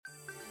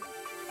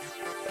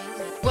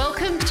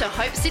Welcome to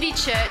Hope City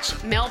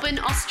Church, Melbourne,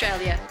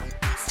 Australia.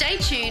 Stay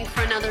tuned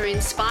for another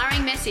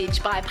inspiring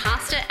message by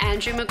Pastor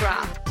Andrew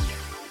McGrath.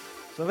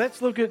 So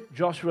let's look at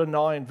Joshua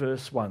 9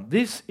 verse 1.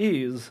 This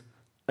is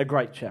a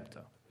great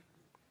chapter.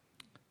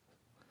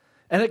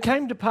 And it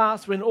came to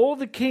pass when all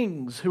the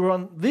kings who were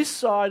on this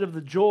side of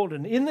the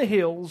Jordan, in the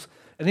hills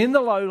and in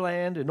the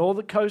lowland and all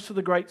the coast of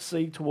the great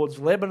sea towards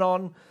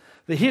Lebanon,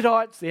 the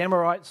Hittites, the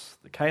Amorites,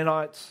 the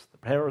Canaanites, the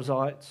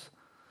Perizzites,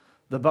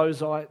 the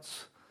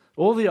Bozites,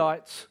 all the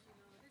ites,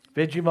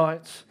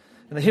 Vejumites,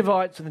 and the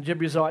Hivites and the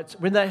Jebusites,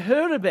 when they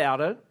heard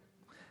about it,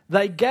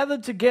 they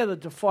gathered together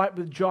to fight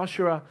with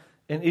Joshua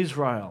and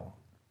Israel.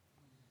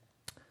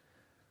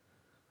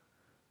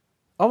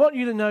 I want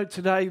you to know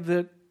today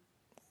that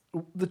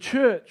the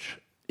church,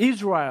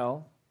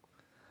 Israel,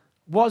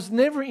 was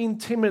never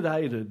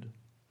intimidated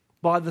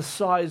by the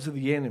size of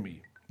the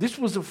enemy. This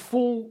was a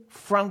full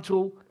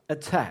frontal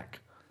attack.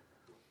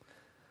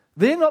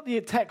 They're not the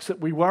attacks that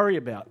we worry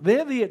about.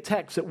 They're the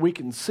attacks that we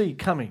can see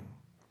coming.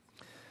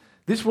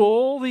 This were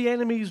all the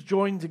enemies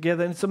joined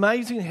together, and it's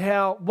amazing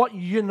what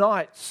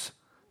unites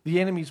the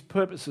enemy's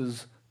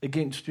purposes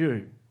against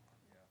you.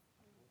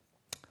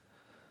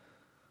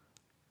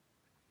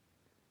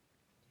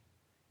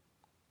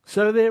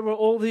 So there were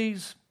all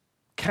these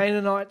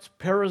Canaanites,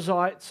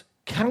 Perizzites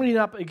coming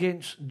up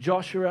against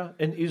Joshua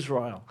and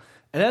Israel.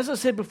 And as I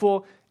said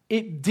before,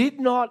 it did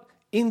not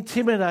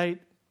intimidate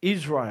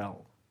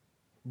Israel.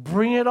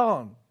 Bring it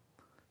on.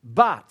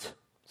 But,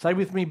 say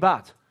with me,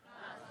 but.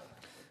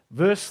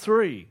 Verse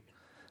 3,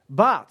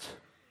 but.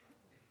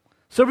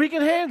 So we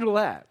can handle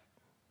that.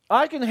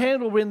 I can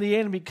handle when the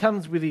enemy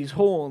comes with his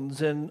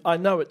horns and I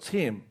know it's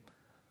him.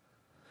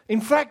 In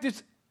fact,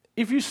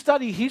 if you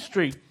study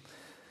history,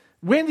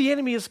 when the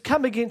enemy has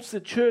come against the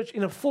church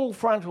in a full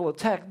frontal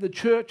attack, the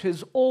church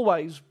has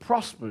always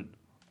prospered.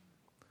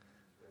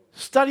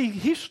 Study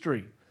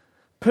history,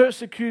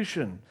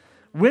 persecution.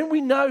 When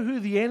we know who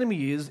the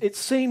enemy is, it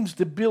seems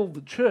to build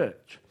the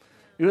church.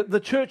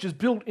 The church is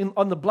built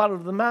on the blood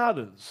of the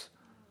martyrs.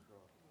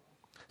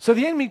 So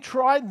the enemy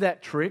tried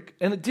that trick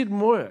and it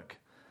didn't work.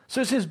 So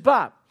it says,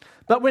 but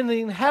when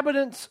the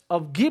inhabitants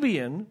of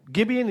Gibeon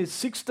is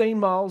 16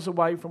 miles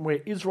away from where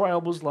Israel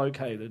was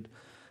located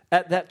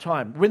at that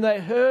time, when they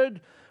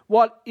heard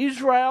what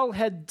Israel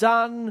had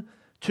done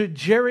to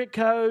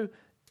Jericho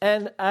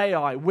and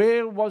Ai.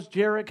 Where was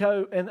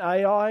Jericho and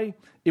Ai?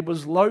 They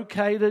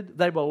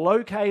were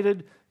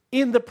located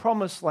in the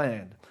promised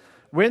land.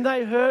 When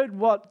they heard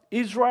what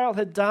Israel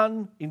had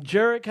done in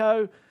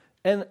Jericho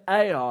and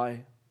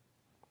Ai,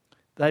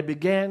 they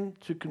began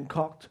to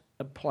concoct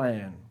a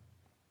plan.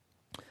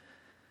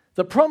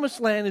 The promised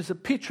land is a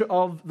picture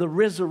of the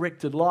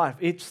resurrected life.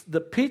 It's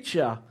the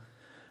picture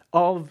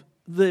of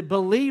the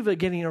believer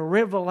getting a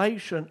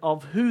revelation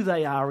of who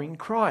they are in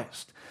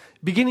Christ,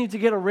 beginning to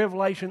get a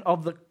revelation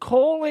of the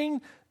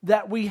calling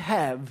that we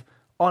have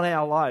on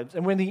our lives.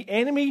 And when the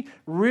enemy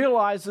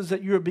realizes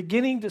that you're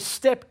beginning to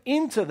step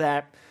into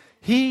that,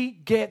 he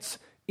gets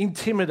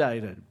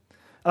intimidated.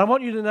 And I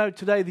want you to know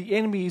today the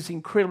enemy is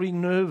incredibly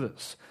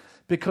nervous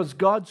because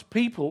God's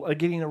people are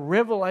getting a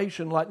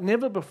revelation like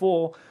never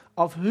before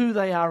of who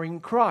they are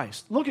in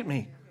Christ. Look at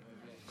me.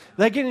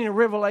 They're getting a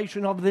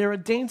revelation of their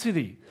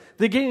identity.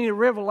 They're getting a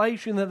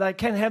revelation that they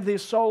can have their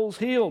souls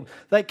healed.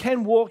 They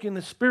can walk in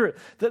the Spirit.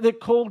 That they're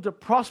called to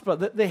prosper.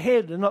 That they're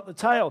head and not the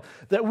tail.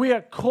 That we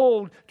are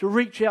called to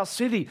reach our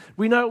city.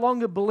 We no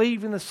longer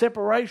believe in the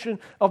separation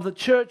of the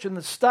church and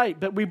the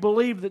state, but we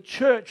believe the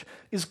church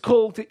is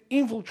called to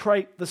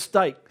infiltrate the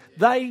state.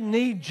 They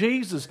need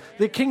Jesus.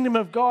 The kingdom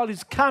of God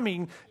is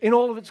coming in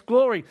all of its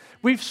glory.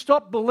 We've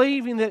stopped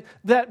believing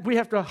that we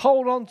have to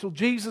hold on till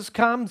Jesus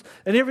comes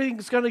and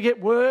everything's going to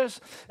get worse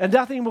and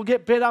nothing will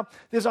get better.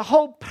 There's a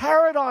whole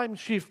paradigm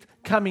shift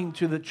coming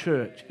to the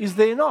church. Is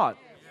there not?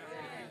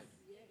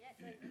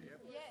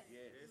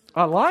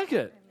 I like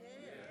it.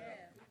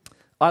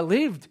 I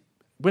lived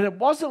when it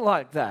wasn't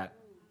like that.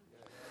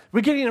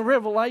 We're getting a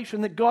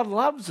revelation that God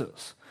loves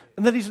us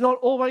and that He's not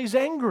always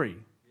angry.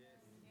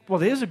 Well,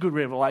 there's a good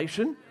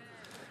revelation.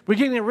 We're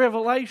getting a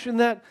revelation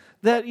that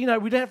we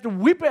don't have to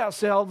whip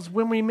ourselves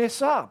when we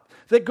mess up.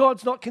 That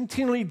God's not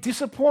continually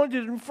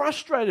disappointed and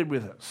frustrated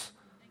with us.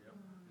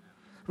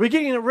 We're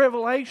getting a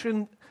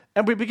revelation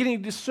and we're beginning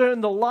to discern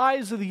the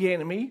lies of the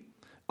enemy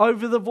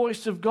over the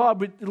voice of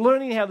God. We're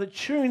learning how to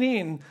tune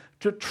in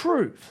to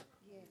truth.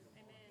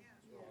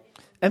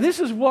 And this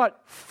is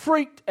what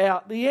freaked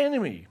out the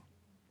enemy.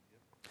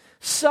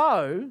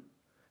 So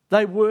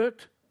they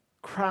worked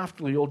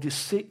craftily or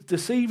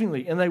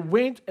deceivingly, and they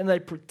went and they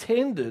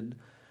pretended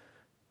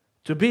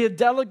to be a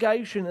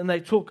delegation, and they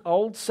took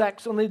old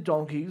sacks on their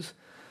donkeys,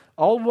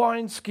 old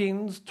wine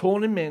skins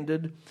torn and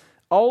mended,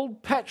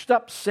 old patched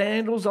up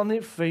sandals on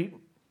their feet,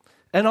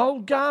 and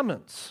old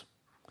garments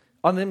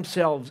on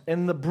themselves,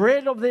 and the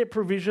bread of their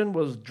provision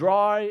was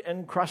dry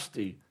and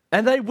crusty.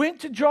 And they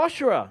went to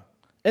Joshua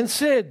and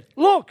said,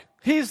 look,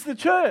 here's the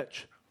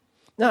church.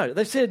 No,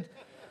 they said,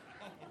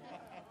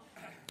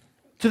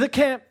 to the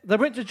camp, they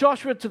went to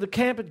Joshua to the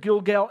camp at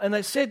Gilgal, and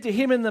they said to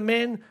him and the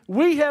men,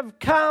 we have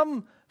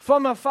come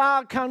from a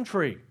far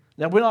country.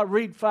 Now, when I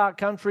read far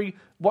country,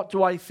 what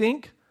do I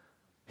think?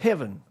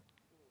 Heaven.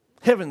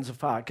 Heaven's a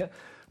far country.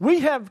 We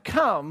have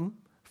come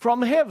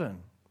from heaven.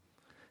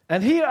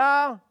 And here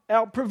are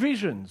our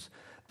provisions.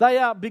 They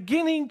are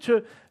beginning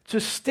to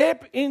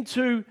step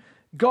into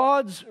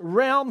God's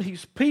realm,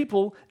 his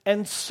people,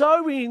 and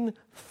sow in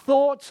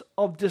thoughts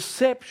of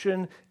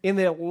deception in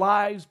their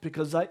lives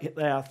because they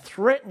are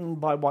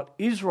threatened by what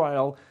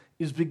Israel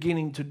is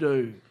beginning to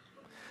do.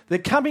 They're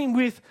coming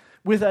with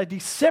a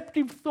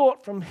deceptive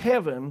thought from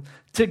heaven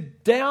to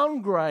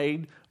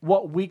downgrade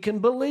what we can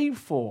believe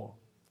for.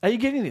 Are you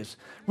getting this?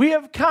 We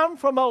have come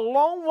from a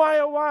long way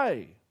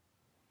away.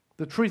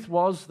 The truth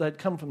was they'd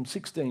come from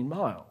 16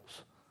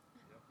 miles.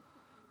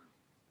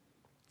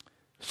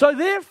 So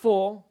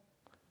therefore,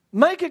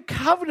 make a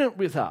covenant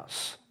with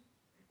us.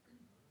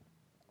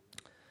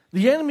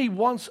 The enemy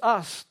wants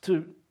us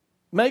to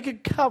make a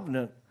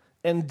covenant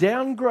and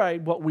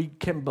downgrade what we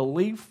can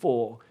believe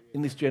for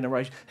in this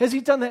generation. Has he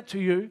done that to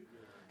you?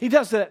 He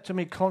does that to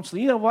me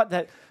constantly. You know what?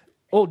 That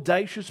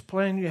audacious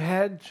plan you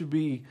had to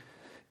be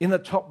in the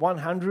top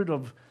 100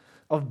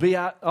 of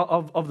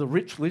the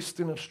rich list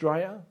in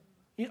Australia,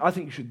 I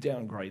think you should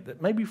downgrade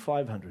that. Maybe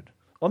 500.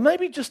 Or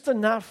maybe just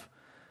enough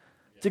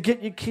to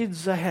get your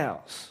kids a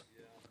house.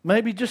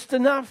 Maybe just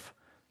enough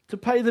to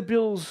pay the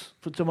bills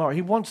for tomorrow.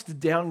 He wants to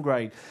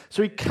downgrade.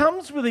 So he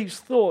comes with these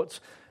thoughts,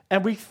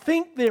 and we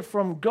think they're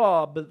from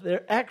God, but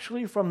they're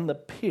actually from the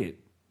pit.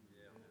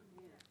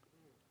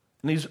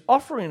 And he's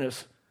offering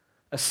us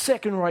a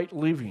second-rate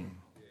living.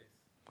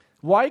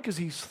 Why? Because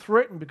he's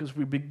threatened because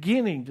we're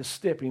beginning to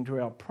step into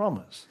our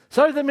promise.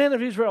 So the men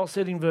of Israel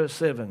said in verse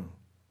 7,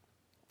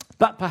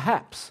 but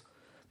perhaps,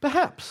 it's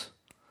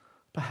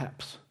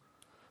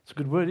a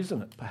good word,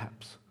 isn't it?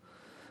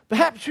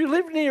 Perhaps you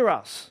live near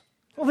us.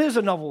 Well, there's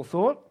a novel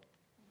thought.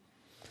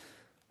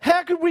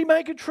 How could we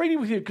make a treaty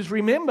with you? Because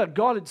remember,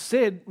 God had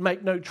said,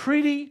 make no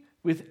treaty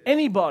with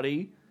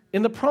anybody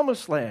in the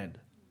promised land.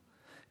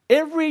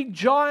 Every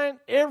giant,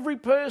 every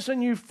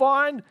person you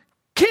find,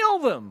 kill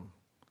them.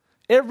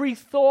 Every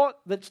thought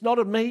that's not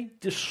of me,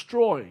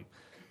 destroy.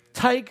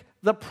 Take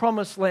the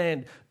promised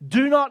land.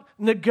 Do not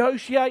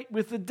negotiate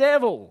with the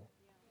devil.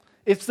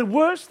 It's the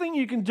worst thing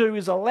you can do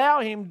is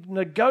allow him to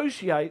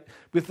negotiate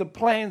with the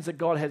plans that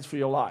God has for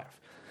your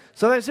life.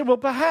 So they said, well,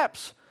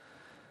 perhaps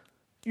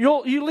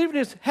you live in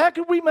this. How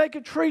could we make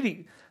a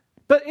treaty?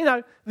 But,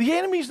 the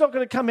enemy's not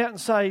going to come out and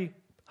say,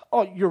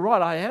 oh, you're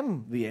right, I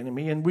am the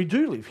enemy and we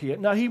do live here.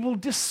 No, he will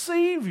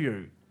deceive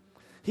you.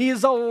 He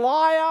is a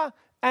liar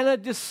and a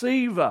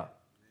deceiver.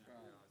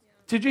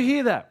 Did you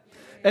hear that?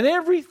 And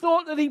every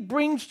thought that he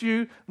brings to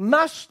you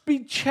must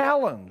be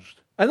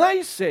challenged. And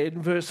they said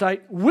in verse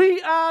 8,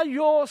 we are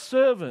your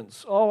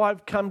servants. Oh,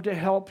 I've come to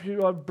help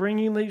you. I'm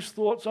bringing these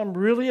thoughts. I'm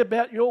really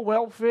about your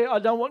welfare. I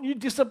don't want you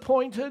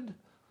disappointed.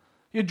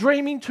 You're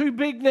dreaming too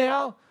big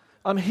now.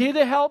 I'm here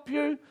to help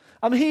you.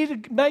 I'm here to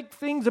make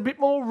things a bit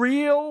more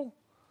real.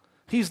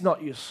 He's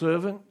not your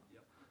servant.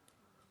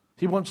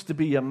 He wants to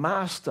be your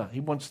master.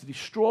 He wants to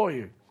destroy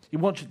you. He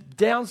wants you to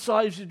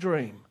downsize your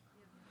dream.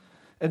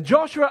 And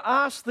Joshua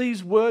asked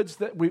these words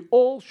that we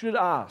all should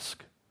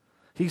ask.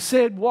 He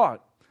said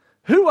what?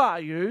 Who are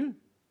you?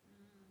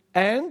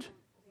 And?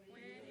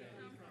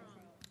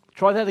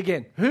 Try that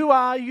again. Who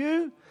are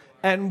you?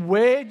 And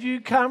where do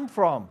you come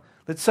from?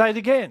 Let's say it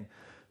again.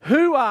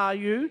 Who are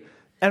you?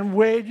 And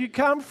where do you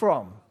come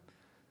from?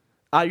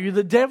 Are you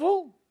the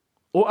devil?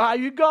 Or are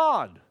you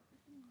God?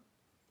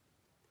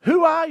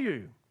 Who are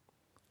you?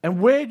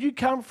 And where do you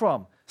come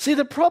from? See,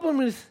 the problem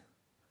with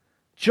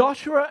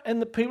Joshua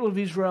and the people of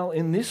Israel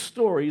in this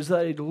story is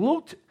they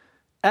looked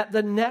at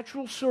the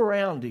natural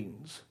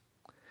surroundings.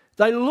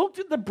 They looked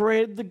at the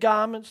bread, the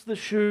garments, the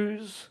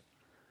shoes,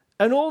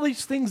 and all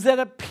these things that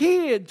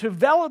appeared to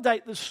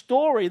validate the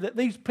story that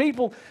these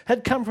people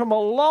had come from a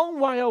long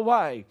way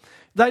away.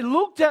 They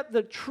looked at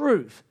the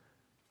truth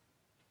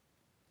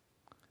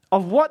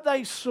of what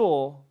they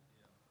saw,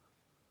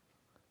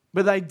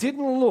 but they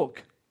didn't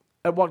look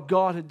at what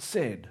God had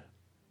said.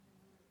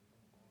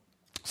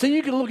 So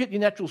you can look at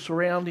your natural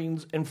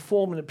surroundings and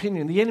form an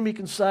opinion. The enemy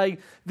can say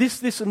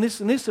this, and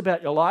this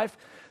about your life,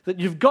 that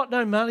you've got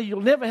no money, you'll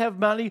never have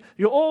money,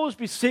 you'll always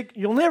be sick,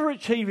 you'll never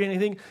achieve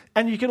anything.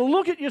 And you can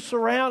look at your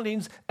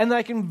surroundings and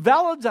they can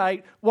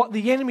validate what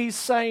the enemy is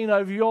saying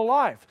over your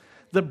life.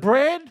 The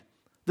bread,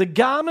 the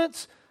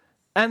garments,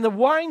 and the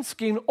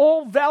wineskin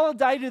all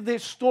validated their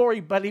story,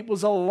 but it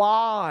was a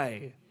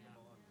lie.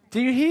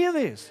 Do you hear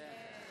this?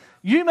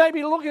 You may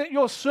be looking at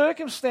your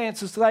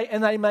circumstances today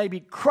and they may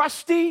be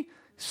crusty,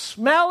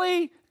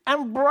 smelly,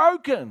 and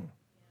broken.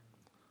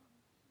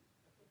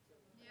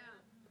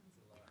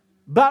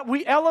 But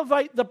we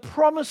elevate the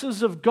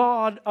promises of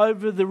God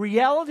over the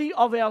reality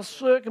of our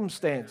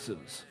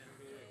circumstances.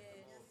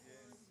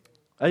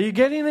 Are you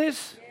getting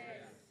this?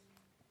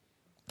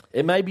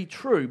 It may be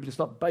true, but it's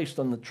not based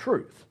on the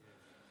truth.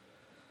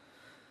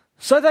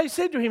 So they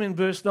said to him in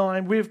verse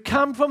 9, we've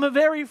come from a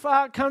very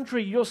far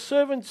country. Your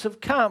servants have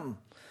come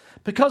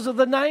because of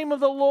the name of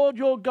the Lord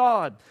your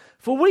God.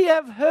 For we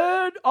have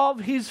heard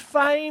of his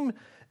fame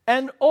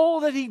and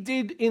all that he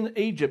did in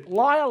Egypt.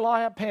 Liar,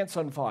 liar, pants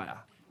on fire.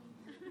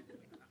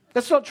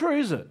 That's not true,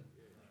 is it?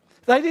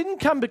 They didn't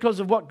come because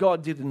of what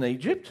God did in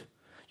Egypt.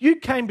 You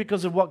came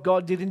because of what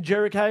God did in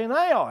Jericho and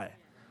Ai.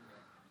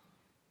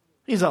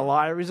 He's a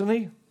liar, isn't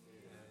he?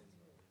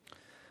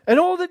 And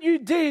all that you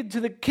did to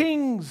the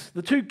kings,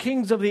 the two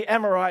kings of the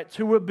Amorites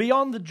who were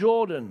beyond the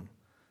Jordan.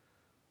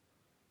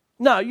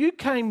 No, you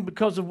came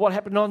because of what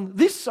happened on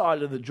this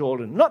side of the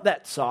Jordan, not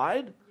that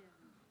side.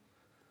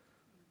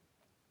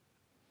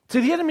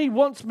 See, the enemy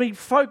wants me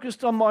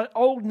focused on my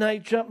old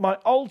nature, my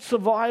old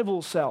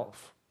survival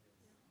self.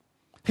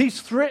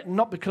 He's threatened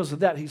not because of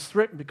that. He's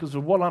threatened because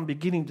of what I'm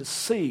beginning to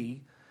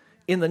see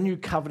in the new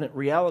covenant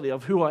reality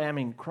of who I am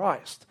in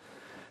Christ.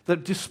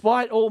 That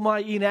despite all my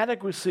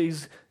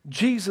inadequacies,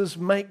 Jesus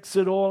makes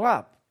it all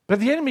up.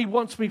 But the enemy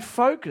wants me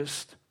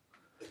focused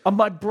on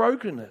my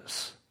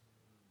brokenness.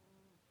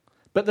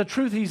 But the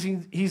truth is,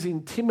 he's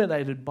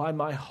intimidated by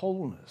my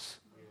wholeness.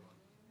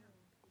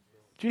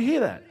 Do you hear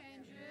that?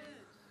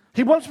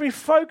 He wants me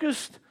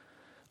focused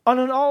on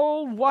an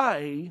old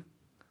way,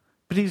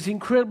 but he's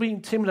incredibly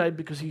intimidated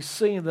because he's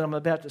seeing that I'm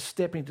about to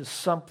step into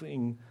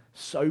something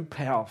so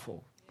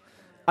powerful.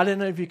 I don't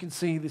know if you can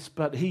see this,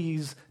 but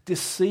he's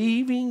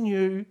deceiving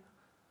you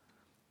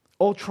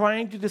or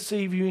trying to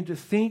deceive you into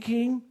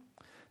thinking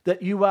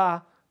that you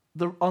are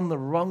on the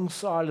wrong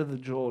side of the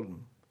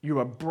Jordan. You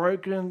are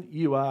broken,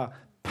 you are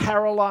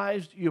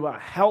paralyzed, you are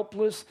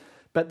helpless,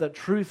 but the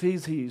truth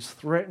is he is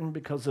threatened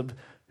because of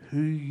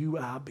who you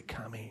are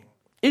becoming.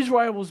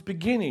 Israel was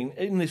beginning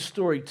in this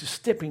story to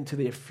step into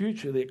their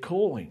future, their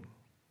calling.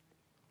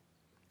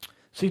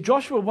 See,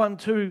 Joshua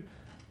 1:2,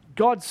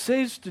 God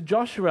says to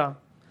Joshua,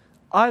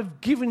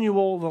 I've given you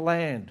all the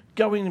land.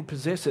 Go in and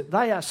possess it.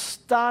 They are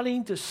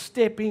starting to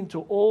step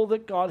into all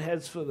that God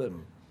has for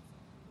them.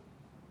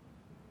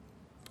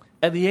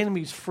 And the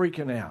enemy's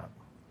freaking out.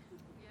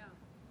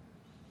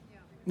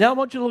 Now I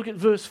want you to look at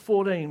verse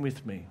 14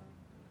 with me.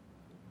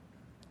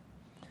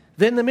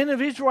 Then the men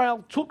of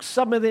Israel took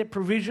some of their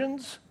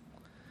provisions,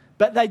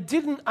 but they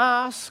didn't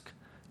ask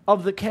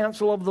of the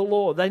counsel of the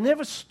Lord. They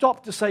never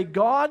stopped to say,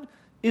 God,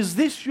 is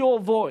this your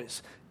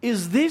voice?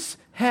 Is this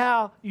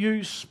how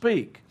you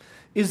speak?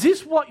 Is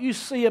this what you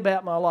see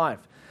about my life?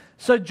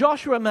 So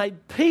Joshua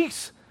made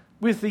peace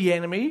with the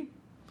enemy.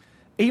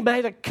 He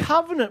made a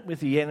covenant with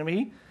the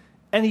enemy,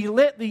 and he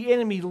let the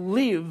enemy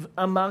live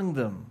among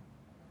them.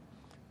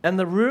 And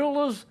the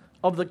rulers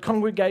of the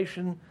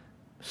congregation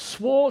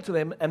swore to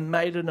them and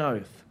made an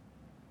oath.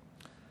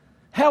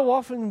 How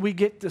often we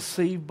get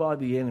deceived by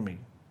the enemy.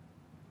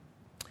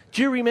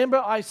 Do you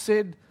remember I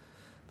said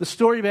the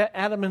story about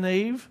Adam and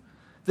Eve?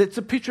 That's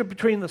a picture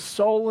between the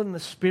soul and the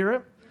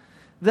spirit.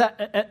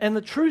 And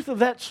the truth of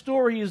that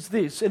story is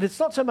this, and it's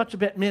not so much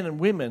about men and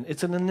women,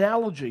 it's an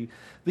analogy.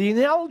 The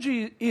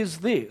analogy is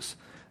this,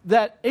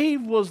 that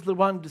Eve was the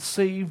one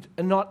deceived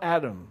and not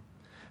Adam.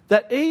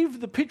 That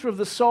Eve, the picture of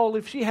the soul,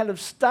 if she had have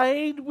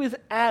stayed with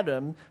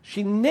Adam,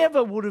 she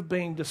never would have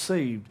been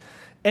deceived.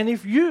 And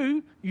if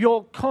you,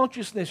 your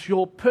consciousness,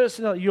 your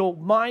personality, your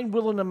mind,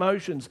 will and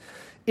emotions,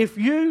 if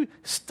you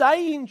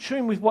stay in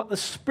tune with what the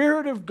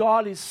Spirit of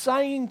God is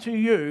saying to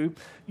you,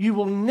 you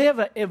will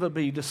never ever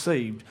be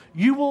deceived.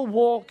 You will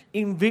walk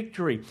in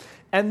victory.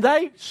 And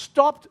they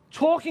stopped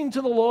talking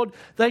to the Lord.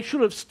 They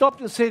should have stopped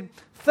and said,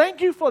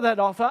 thank you for that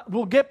offer.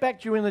 We'll get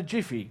back to you in a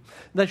jiffy.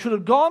 They should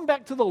have gone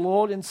back to the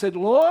Lord and said,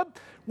 Lord,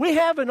 we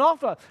have an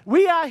offer.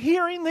 We are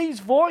hearing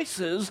these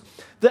voices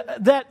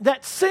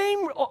that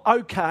seem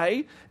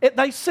okay.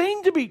 They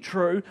seem to be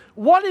true.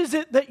 What is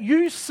it that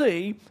you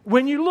see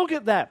when you look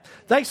at that?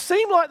 They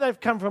seem like they've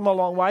come from a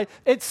long way.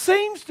 It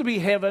seems to be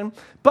heaven.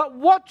 But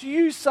what do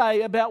you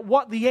say about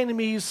what the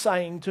enemy is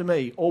saying to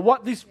me or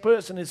what this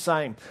person is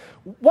saying?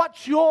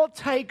 What's your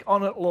take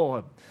on it,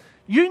 Lord?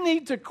 You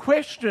need to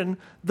question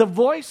the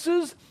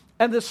voices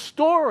and the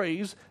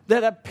stories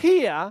that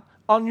appear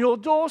on your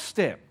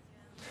doorstep.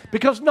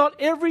 Because not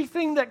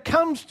everything that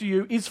comes to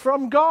you is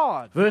from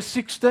God. Verse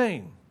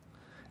 16.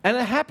 And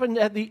it happened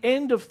at the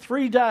end of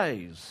 3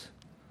 days.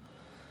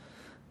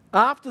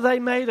 After they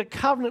made a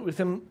covenant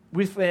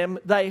with them,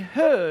 they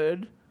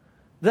heard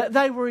that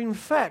they were in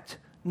fact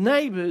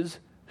neighbors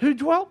who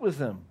dwelt with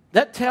them.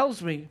 That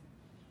tells me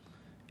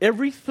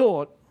every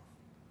thought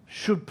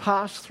should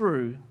pass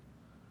through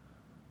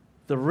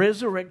the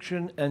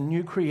resurrection and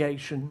new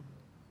creation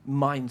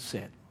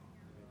mindset.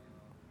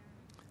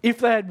 If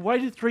they had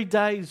waited 3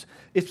 days,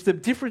 it's the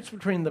difference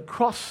between the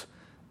cross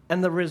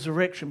and the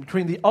resurrection,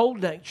 between the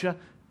old nature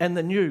and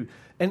the new.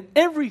 And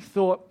every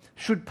thought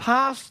should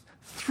pass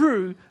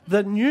through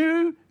the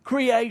new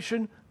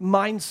creation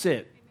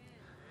mindset.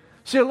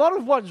 See, a lot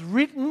of what's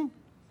written,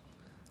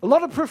 a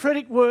lot of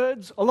prophetic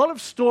words, a lot of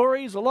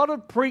stories, a lot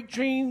of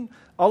preaching,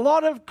 a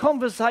lot of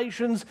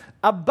conversations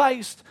are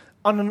based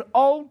on an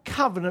old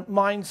covenant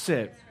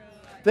mindset.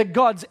 That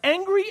God's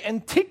angry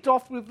and ticked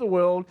off with the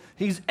world.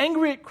 He's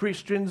angry at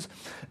Christians.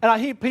 And I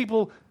hear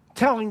people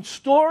telling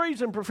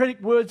stories and prophetic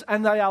words,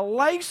 and they are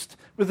laced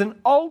with an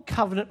old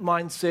covenant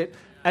mindset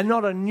and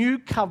not a new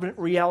covenant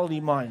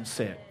reality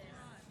mindset.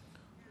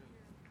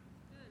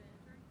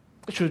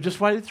 I should have just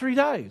waited 3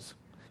 days.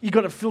 You've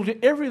got to filter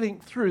everything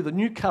through the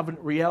new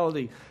covenant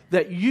reality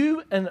that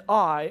you and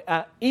I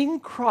are in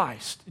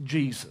Christ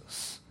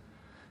Jesus.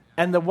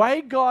 And the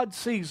way God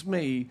sees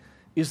me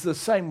is the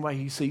same way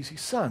he sees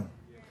his son.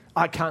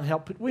 I can't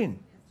help but win.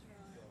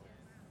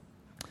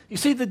 You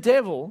see, the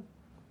devil,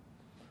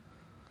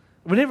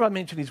 whenever I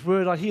mention his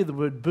word, I hear the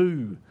word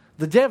boo.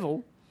 The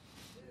devil,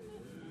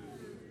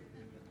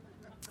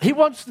 he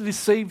wants to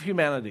deceive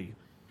humanity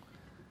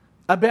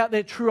about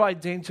their true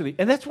identity.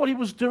 And that's what he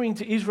was doing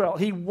to Israel.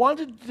 He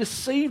wanted to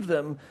deceive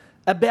them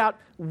about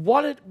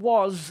what it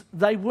was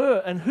they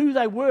were and who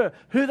they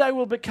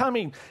were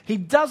becoming. He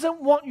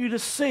doesn't want you to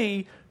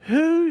see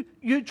who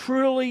you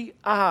truly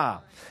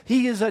are.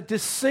 He is a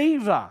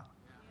deceiver.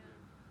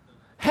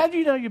 How do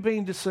you know you're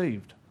being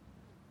deceived?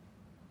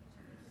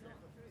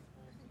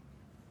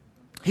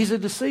 He's a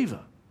deceiver.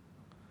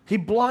 He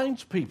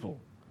blinds people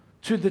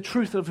to the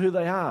truth of who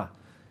they are.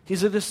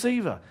 He's a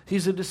deceiver.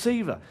 He's a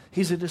deceiver.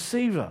 He's a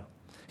deceiver.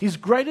 His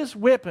greatest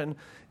weapon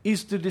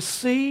is to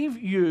deceive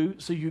you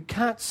so you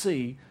can't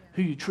see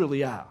who you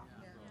truly are.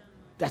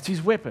 That's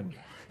his weapon.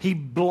 He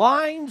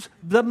blinds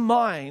the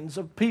minds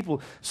of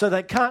people so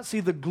they can't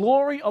see the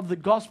glory of the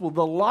gospel,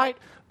 the light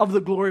of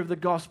the glory of the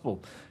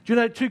gospel. Do you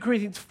know 2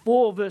 Corinthians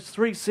 4 verse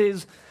 3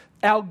 says,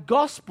 our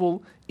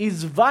gospel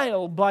is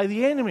veiled by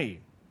the enemy.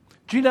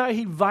 Do you know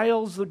he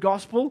veils the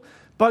gospel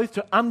both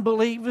to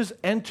unbelievers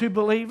and to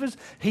believers?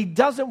 He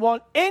doesn't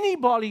want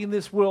anybody in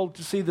this world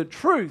to see the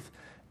truth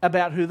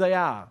about who they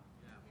are.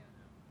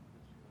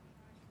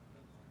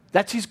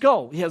 That's his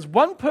goal. He has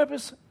one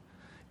purpose,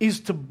 is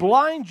to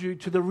blind you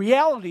to the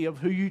reality of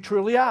who you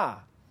truly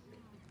are.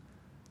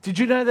 Did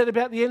you know that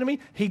about the enemy?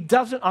 He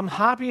doesn't, I'm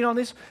harping on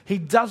this, he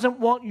doesn't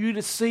want you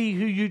to see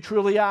who you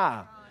truly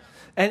are.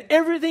 And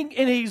everything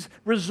in his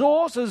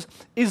resources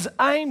is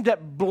aimed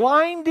at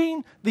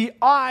blinding the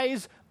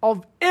eyes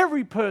of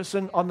every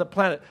person on the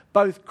planet,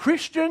 both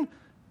Christian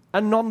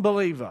and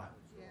non-believer,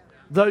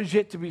 those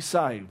yet to be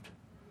saved.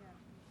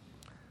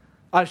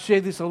 I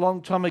shared this a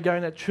long time ago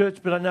in that church,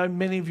 but I know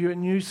many of you are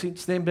new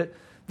since then, but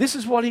this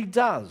is what he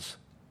does.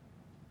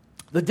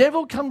 The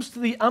devil comes to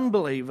the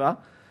unbeliever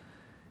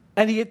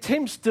and he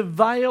attempts to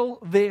veil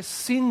their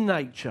sin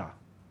nature.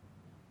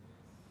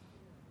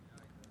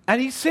 And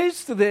he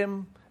says to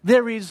them,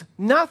 there is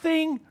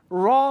nothing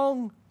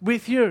wrong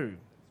with you.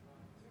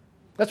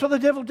 That's what the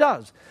devil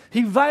does.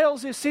 He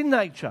veils their sin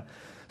nature.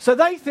 So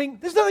they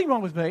think, there's nothing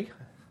wrong with me.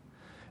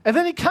 And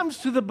then he comes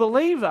to the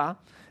believer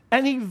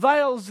and he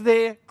veils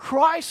their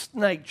Christ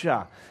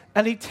nature.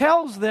 And he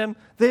tells them,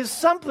 there's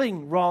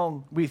something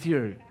wrong with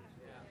you.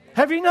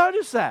 Have you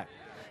noticed that?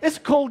 It's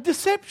called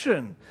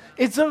deception.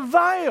 It's a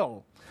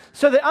veil.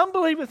 So the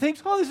unbeliever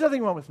thinks, oh, there's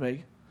nothing wrong with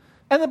me.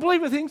 And the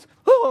believer thinks,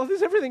 oh,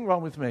 there's everything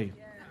wrong with me.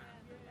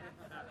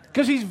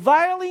 Because he's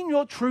veiling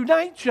your true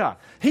nature.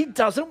 He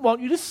doesn't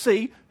want you to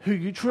see who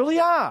you truly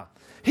are.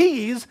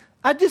 He is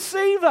a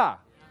deceiver.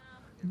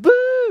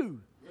 Boo!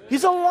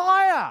 He's a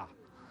liar.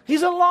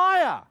 He's a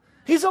liar.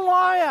 He's a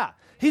liar.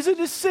 He's a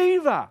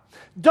deceiver.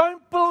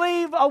 Don't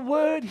believe a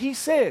word he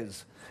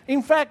says.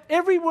 In fact,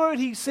 every word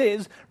he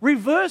says,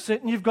 reverse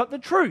it and you've got the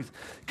truth.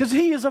 Because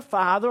he is a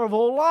father of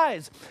all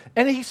lies.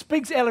 And he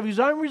speaks out of his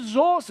own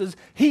resources.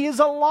 He is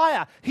a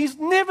liar. He's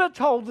never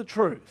told the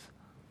truth.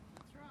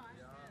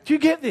 Do you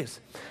get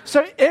this?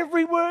 So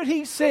every word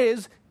he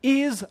says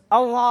is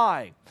a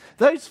lie.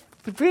 Those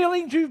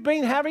feelings you've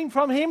been having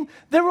from him,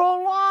 they're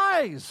all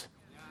lies.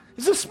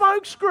 It's a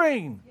smoke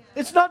screen.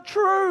 It's not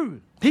true.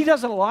 He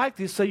doesn't like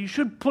this, so you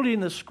should put in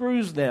the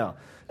screws now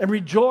and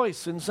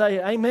rejoice and say,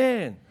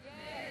 amen.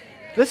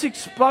 Let's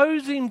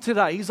expose him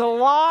today. He's a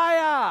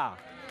liar.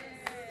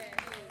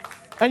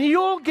 And we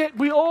all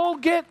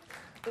get,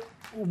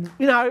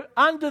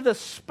 under the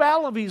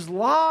spell of his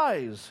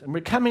lies, and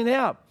we're coming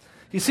out.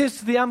 He says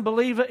to the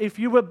unbeliever, if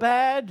you were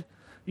bad,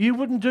 you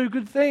wouldn't do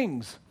good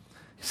things.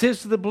 He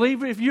says to the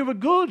believer, if you were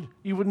good,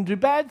 you wouldn't do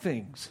bad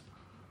things.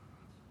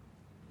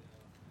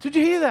 Did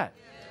you hear that?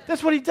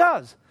 That's what he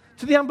does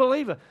to the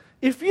unbeliever.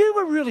 If you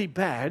were really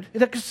bad,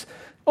 because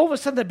all of a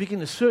sudden they begin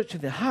to search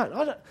in their heart.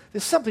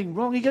 There's something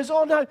wrong. He goes,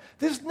 oh no,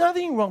 there's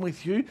nothing wrong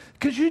with you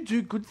because you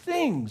do good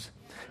things.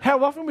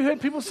 How often we heard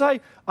people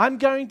say, I'm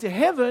going to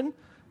heaven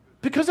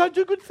because I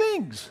do good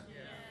things.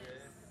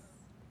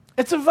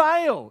 It's a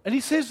veil. And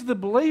he says to the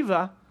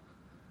believer,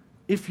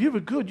 if you were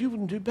good, you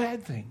wouldn't do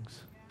bad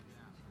things.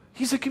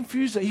 He's a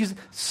confuser. He's a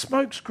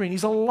smokescreen.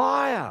 He's a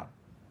liar.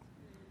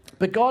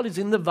 But God is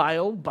in the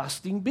veil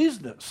busting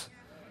business.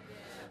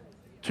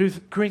 2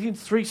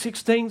 Corinthians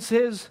 3:16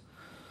 says,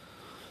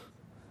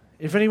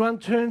 if anyone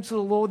turns to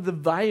the Lord, the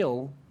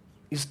veil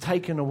is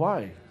taken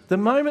away. The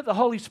moment the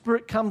Holy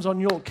Spirit comes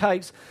on your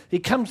case, he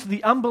comes to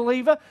the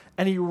unbeliever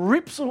and he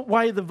rips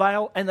away the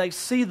veil and they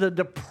see the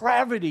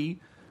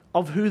depravity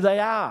of who they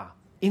are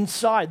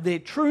inside. Their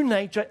true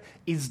nature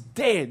is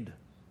dead.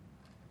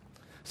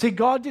 See,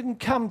 God didn't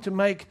come to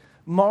make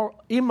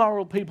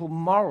immoral people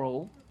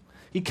moral.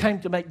 He came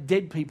to make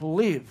dead people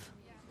live.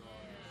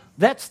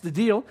 That's the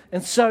deal.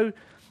 And so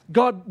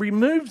God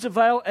removes the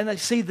veil and they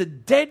see the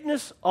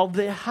deadness of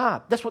their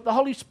heart. That's what the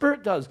Holy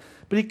Spirit does.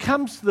 But he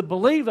comes to the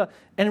believer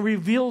and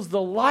reveals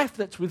the life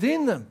that's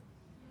within them.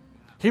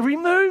 He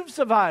removes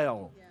the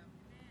veil.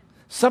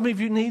 Some of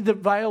you need the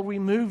veil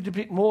removed a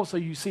bit more so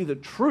you see the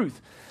truth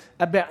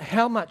about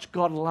how much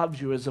God loves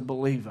you as a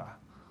believer.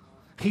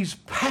 He's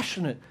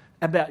passionate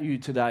about you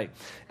today.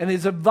 And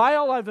there's a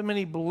veil over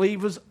many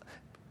believers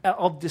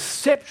of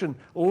deception,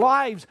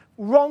 lies,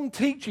 wrong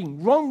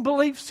teaching, wrong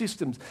belief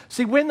systems.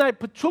 See, when they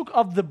partook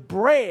of the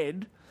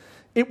bread,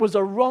 it was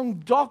a wrong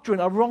doctrine,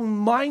 a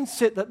wrong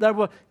mindset that they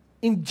were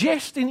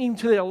ingesting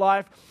into their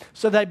life,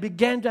 so they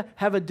began to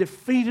have a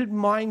defeated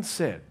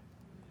mindset.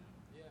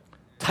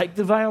 Take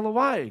the veil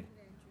away.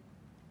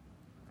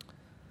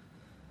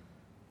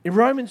 In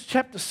Romans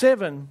chapter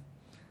 7,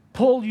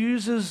 Paul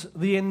uses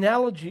the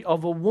analogy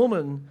of a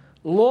woman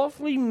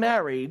lawfully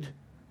married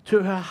to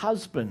her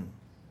husband,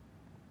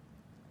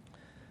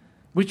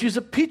 which is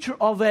a picture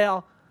of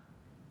our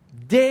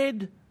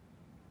dead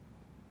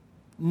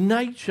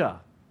nature.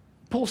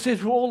 Paul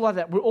says we're all like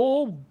that. We're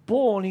all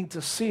born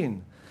into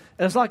sin.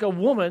 And it's like a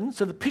woman,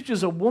 so the picture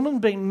is a woman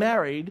being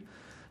married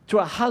to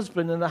a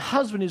husband, and the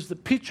husband is the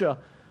picture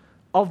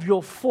of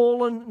your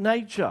fallen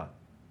nature.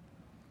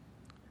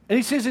 And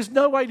he says there's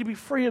no way to be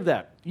free of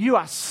that. You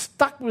are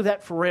stuck with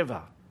that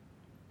forever.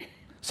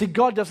 See,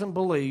 God doesn't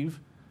believe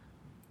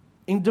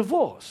in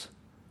divorce.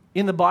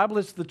 In the Bible,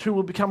 it's the two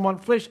will become one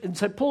flesh. And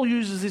so Paul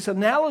uses this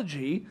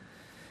analogy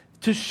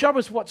to show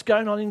us what's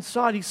going on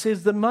inside. He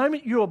says the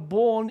moment you are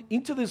born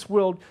into this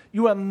world,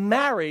 you are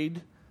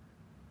married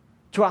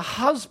to a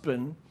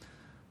husband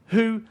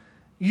who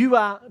you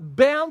are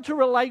bound to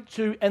relate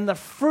to, and the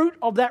fruit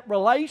of that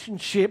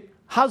relationship,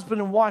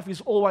 husband and wife,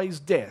 is always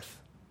death.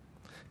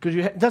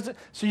 Because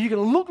so you can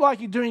look like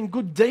you're doing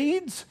good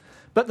deeds,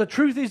 but the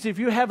truth is if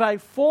you have a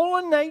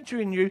fallen nature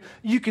in you,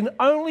 you can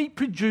only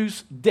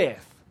produce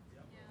death.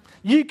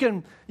 You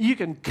can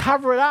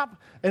cover it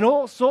up in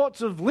all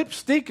sorts of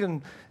lipstick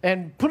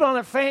and put on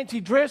a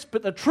fancy dress,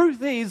 but the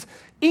truth is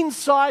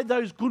inside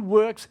those good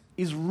works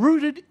is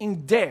rooted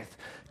in death,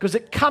 because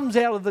it comes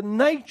out of the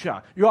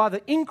nature. You're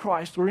either in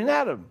Christ or in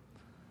Adam.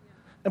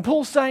 And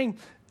Paul's saying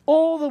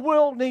all the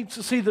world needs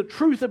to see the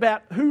truth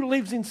about who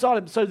lives inside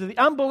them. So to the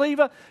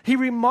unbeliever, he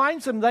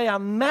reminds them they are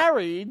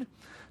married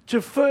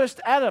to first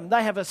Adam.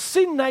 They have a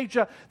sin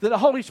nature that the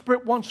Holy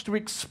Spirit wants to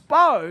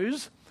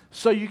expose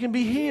so you can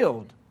be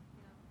healed.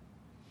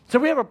 So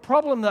we have a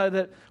problem, though,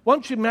 that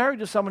once you're married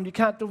to someone, you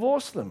can't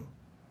divorce them.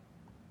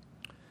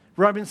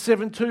 Romans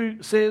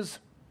 7:2 says,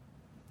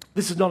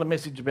 this is not a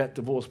message about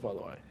divorce, by the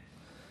way.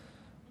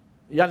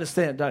 You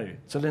understand, don't you?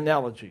 It's an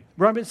analogy.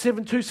 Romans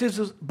 7:2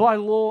 says, by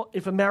law,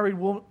 a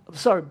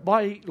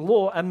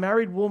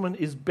married woman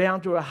is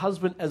bound to her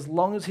husband as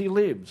long as he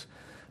lives.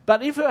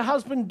 But if her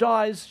husband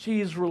dies, she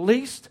is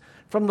released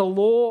from the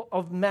law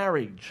of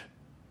marriage.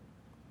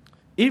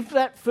 If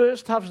that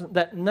first husband,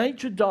 that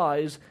nature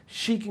dies,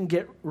 she can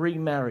get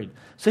remarried.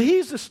 So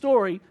here's the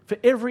story for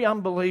every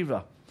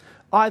unbeliever.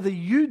 Either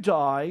you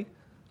die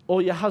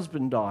or your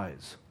husband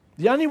dies.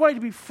 The only way to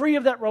be free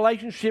of that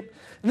relationship,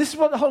 and this is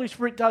what the Holy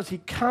Spirit does, he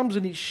comes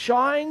and he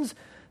shines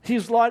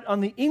his light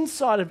on the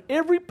inside of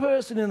every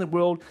person in the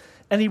world,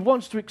 and he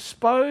wants to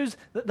expose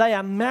that they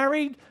are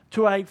married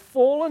to a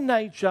fallen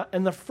nature,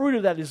 and the fruit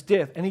of that is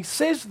death. And he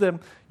says to them,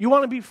 you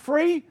want to be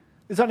free?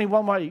 There's only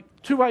one way,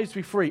 two ways to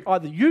be free.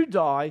 Either you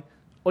die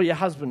or your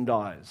husband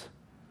dies.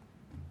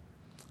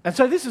 And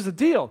so this is the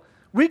deal.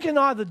 We can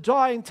either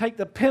die and take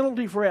the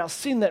penalty for our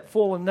sin, that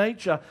fallen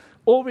nature,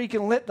 or we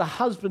can let the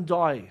husband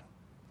die.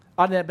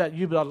 I don't know about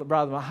you, but I'd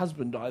rather my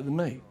husband die than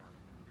me.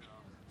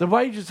 The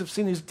wages of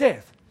sin is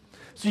death.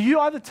 So you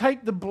either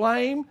take the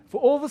blame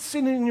for all the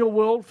sin in your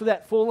world for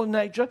that fallen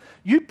nature,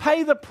 you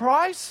pay the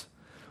price,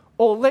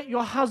 or let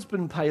your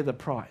husband pay the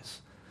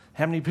price.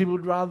 How many people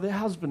would rather their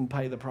husband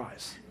pay the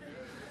price?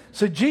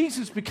 So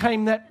Jesus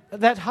became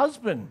that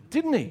husband,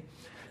 didn't he?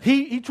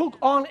 He took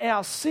on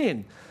our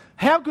sin.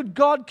 How could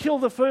God kill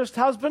the first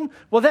husband?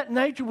 Well, that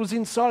nature was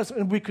inside us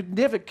and we could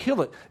never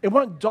kill it. It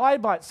won't die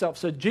by itself.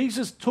 So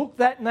Jesus took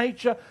that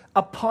nature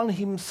upon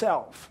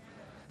himself.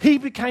 He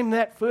became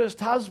that first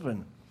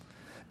husband.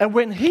 And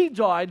when he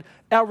died,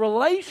 our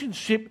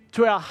relationship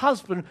to our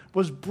husband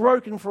was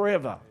broken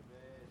forever.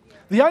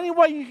 The only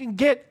way you can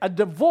get a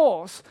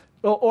divorce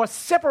or a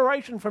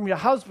separation from your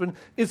husband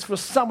is for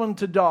someone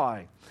to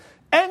die.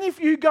 And if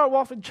you go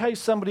off and chase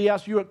somebody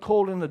else, you are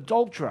called an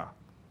adulterer.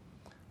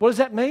 What does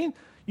that mean?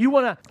 You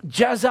want to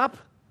jazz up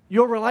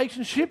your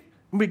relationship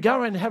and we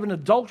go and have an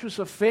adulterous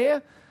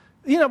affair?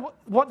 You know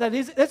what that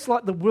is? That's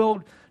like the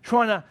world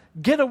trying to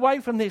get away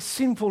from their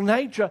sinful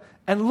nature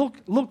and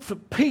look for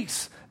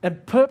peace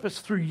and purpose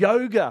through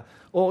yoga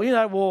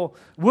or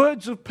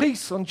Words of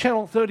Peace on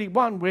Channel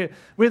 31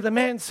 where the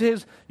man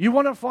says, you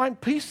want to find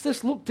peace?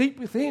 Just look deep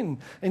within.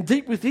 And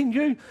deep within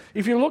you,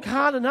 if you look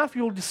hard enough,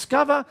 you'll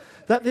discover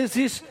that there's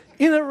this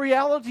inner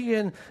reality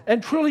and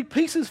truly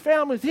peace is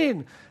found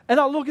within. And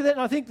I look at that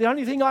and I think the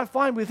only thing I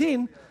find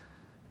within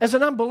as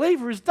an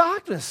unbeliever is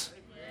darkness.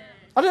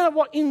 I don't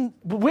know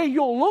where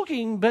you're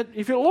looking, but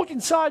if you look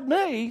inside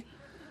me,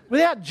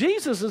 without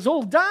Jesus, it's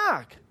all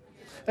dark.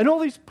 And all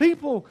these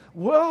people,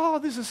 wow,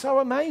 this is so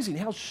amazing.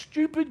 How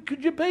stupid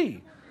could you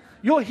be?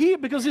 You're here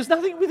because there's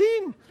nothing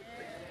within.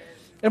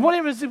 And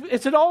whatever,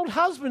 it's an old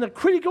husband, a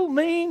critical,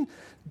 mean,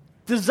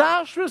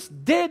 disastrous,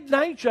 dead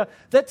nature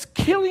that's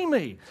killing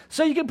me.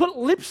 So you can put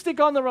lipstick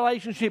on the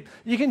relationship,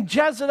 you can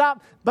jazz it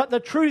up, but the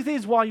truth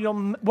is while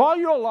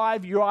you're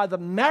alive, you're either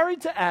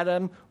married to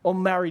Adam or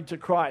married to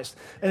Christ.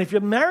 And if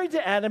you're married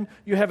to Adam,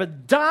 you have a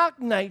dark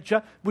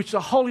nature which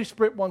the Holy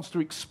Spirit wants to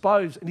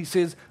expose. And he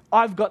says,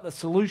 I've got the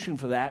solution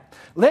for that.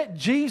 Let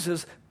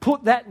Jesus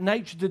put that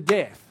nature to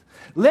death.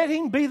 Let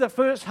him be the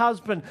first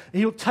husband.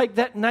 He'll take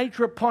that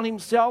nature upon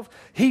himself.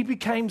 He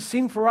became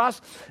sin for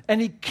us,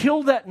 and he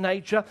killed that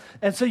nature.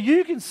 And so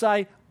you can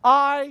say,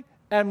 I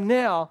am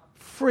now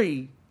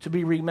free to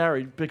be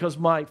remarried because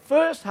my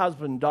first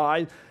husband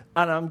died,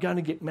 and I'm going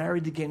to get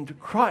married again to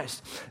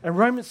Christ. And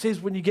Romans says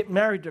when you get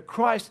married to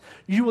Christ,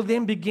 you will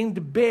then begin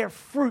to bear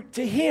fruit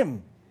to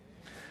him.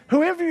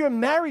 Whoever you're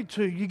married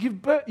to, you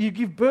give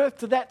birth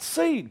to that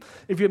seed.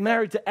 If you're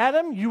married to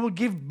Adam, you will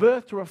give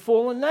birth to a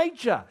fallen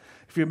nature.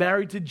 If you're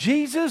married to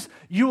Jesus,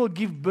 you will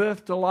give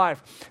birth to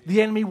life. The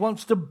enemy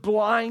wants to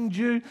blind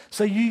you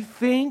so you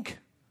think,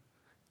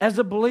 as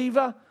a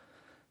believer,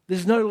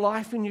 there's no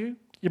life in you.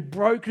 You're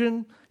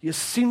broken, you're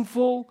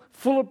sinful,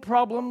 full of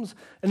problems.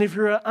 And if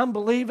you're an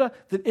unbeliever,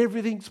 that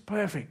everything's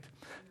perfect.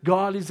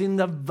 God is in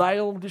the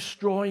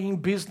veil-destroying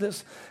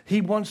business.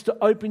 He wants to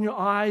open your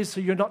eyes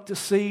so you're not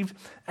deceived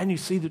and you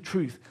see the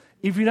truth.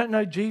 If you don't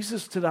know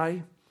Jesus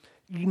today,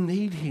 you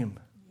need him.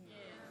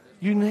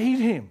 You need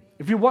him.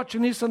 If you're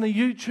watching this on the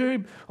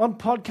YouTube, on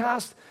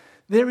podcast,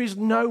 there is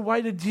no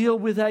way to deal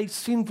with a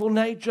sinful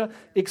nature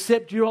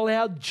except you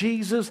allow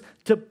Jesus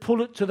to put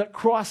it to the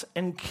cross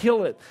and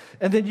kill it.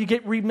 And then you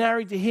get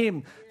remarried to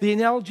him. The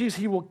analogy is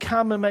he will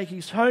come and make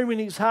his home in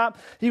his heart.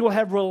 He will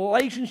have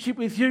relationship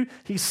with you.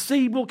 His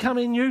seed will come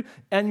in you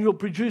and you'll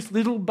produce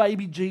little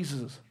baby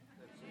Jesus.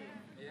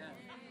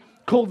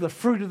 Called the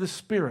fruit of the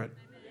Spirit.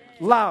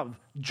 Love,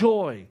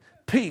 joy,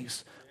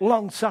 peace,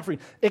 long-suffering.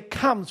 It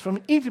comes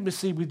from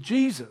intimacy with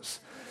Jesus.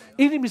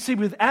 Intimacy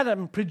with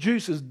Adam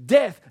produces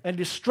death and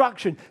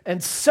destruction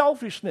and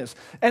selfishness.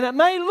 And it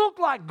may look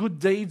like good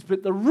deeds,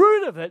 but the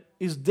root of it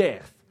is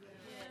death.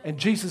 And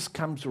Jesus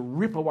comes to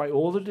rip away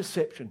all the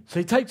deception. So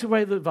he takes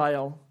away the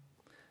veil.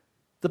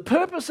 The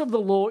purpose of the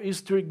law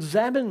is to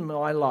examine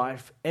my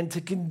life and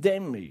to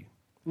condemn me.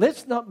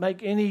 Let's not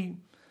make any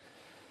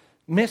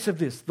mess of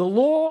this. The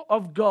law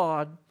of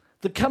God,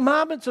 the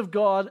commandments of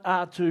God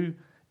are to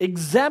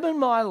examine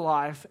my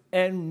life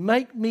and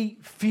make me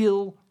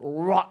feel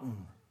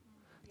rotten.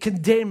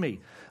 Condemn me.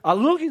 I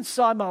look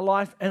inside my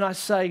life and I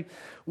say,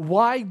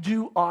 why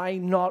do I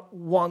not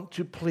want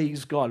to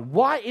please God?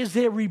 Why is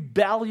there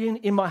rebellion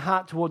in my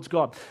heart towards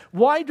God?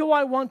 Why do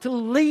I want to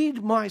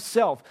lead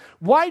myself?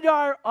 Why do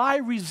I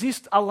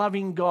resist a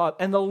loving God?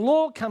 And the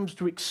law comes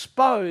to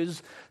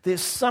expose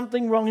there's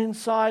something wrong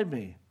inside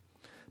me.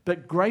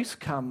 But grace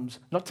comes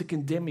not to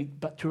condemn me,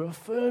 but to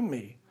affirm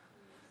me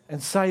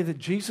and say that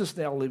Jesus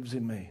now lives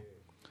in me.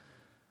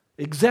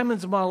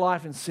 Examines my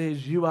life and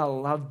says, you are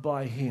loved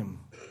by him.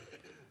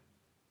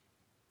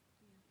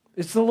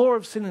 It's the law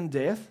of sin and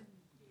death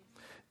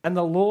and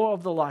the law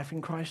of the life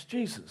in Christ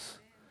Jesus.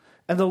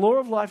 And the law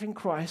of life in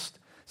Christ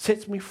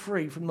sets me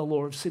free from the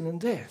law of sin and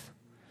death.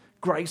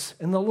 Grace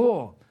and the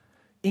law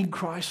in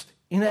Christ,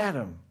 in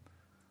Adam.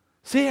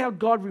 See how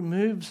God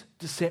removes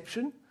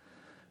deception?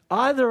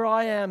 Either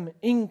I am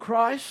in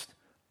Christ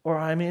or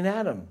I am in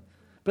Adam.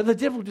 But the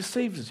devil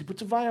deceives us. He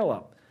puts a veil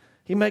up.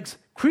 He makes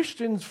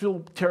Christians feel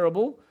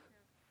terrible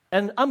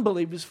and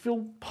unbelievers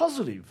feel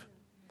positive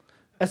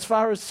as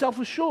far as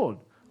self-assured.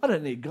 I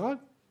don't need God.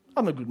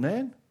 I'm a good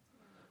man.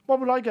 Why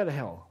would I go to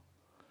hell?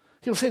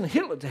 He'll send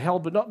Hitler to hell,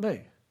 but not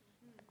me.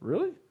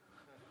 Really?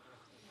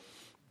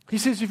 He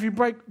says if you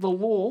break the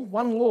law,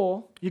 one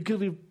law, you're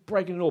guilty of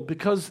breaking it all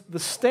because the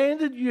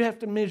standard you have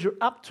to measure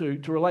up to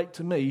relate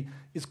to me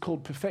is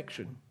called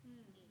perfection.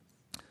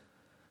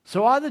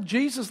 So either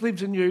Jesus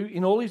lives in you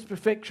in all his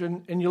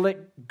perfection and you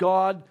let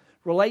God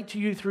relate to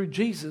you through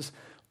Jesus,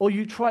 or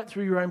you try it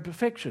through your own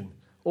perfection.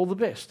 All the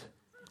best.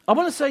 I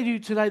want to say to you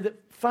today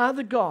that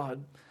Father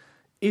God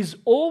is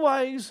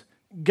always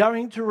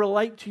going to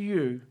relate to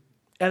you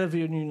out of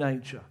your new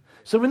nature.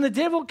 So when the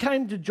devil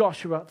came to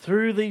Joshua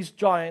through these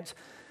giants,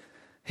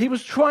 he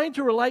was trying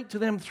to relate to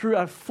them through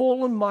a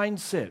fallen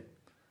mindset,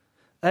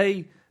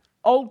 a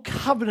old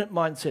covenant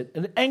mindset,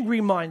 an angry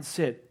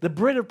mindset. The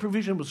bread of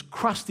provision was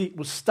crusty, it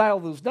was stale,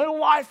 there was no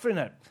life in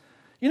it.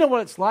 You know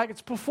what it's like?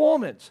 It's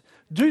performance.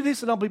 Do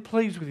this and I'll be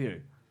pleased with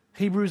you.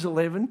 Hebrews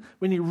 11,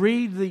 when you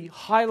read the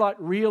highlight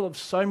reel of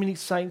so many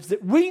saints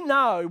that we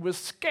know were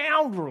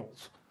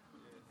scoundrels.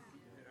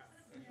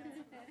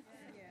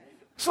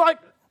 It's like,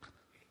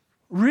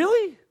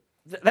 really?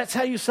 That's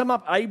how you sum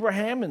up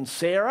Abraham and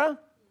Sarah?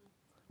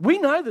 We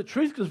know the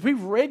truth because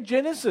we've read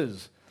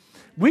Genesis.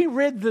 We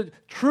read the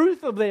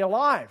truth of their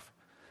life.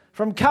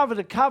 from cover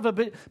to cover,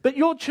 but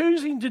you're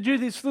choosing to do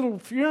this little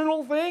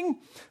funeral thing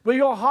where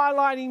you're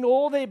highlighting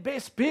all their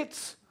best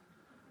bits.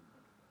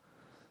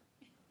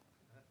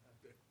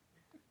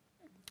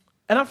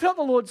 And I felt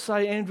the Lord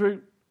say,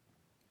 Andrew,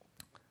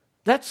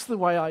 that's the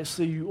way I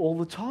see you all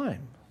the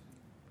time.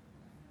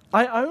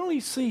 I only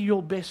see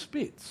your best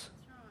bits.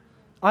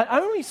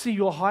 I only see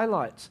your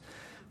highlights.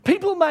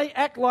 People may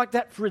act like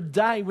that for a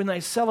day when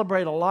they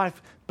celebrate a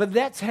life, but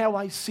that's how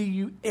I see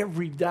you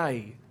every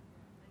day.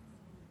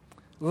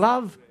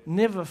 Love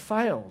never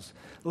fails.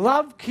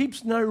 Love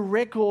keeps no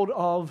record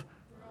of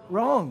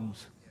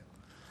wrongs.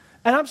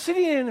 And I'm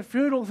sitting in a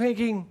funeral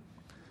thinking,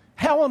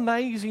 how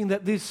amazing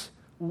that this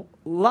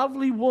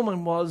lovely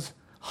woman was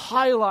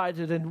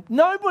highlighted and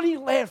nobody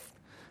left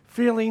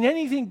feeling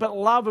anything but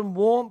love and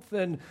warmth,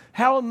 and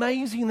how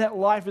amazing that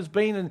life has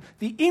been and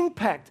the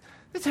impact.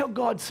 That's how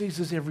God sees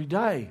us every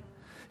day.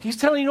 He's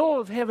telling all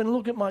of heaven,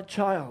 look at my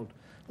child.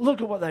 Look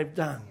at what they've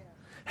done.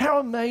 How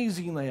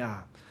amazing they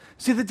are.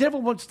 See, the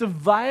devil wants to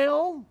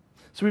veil.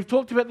 So we've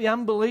talked about the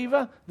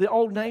unbeliever, the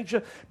old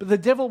nature, but the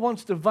devil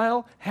wants to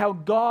veil how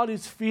God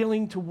is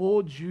feeling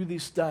towards you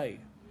this day.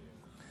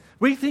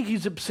 We think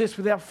he's obsessed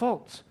with our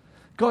faults.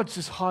 God's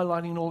just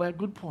highlighting all our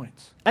good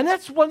points. And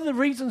that's one of the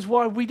reasons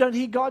why we don't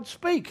hear God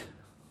speak.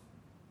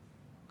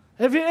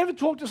 Have you ever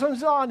talked to someone and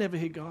said, I never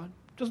hear God.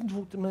 Doesn't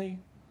talk to me.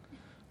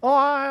 Oh,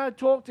 I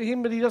talk to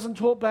him, but he doesn't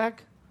talk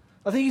back.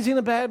 I think he's in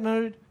a bad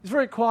mood. He's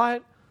very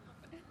quiet.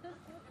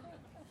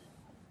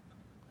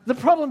 The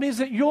problem is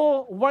that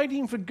you're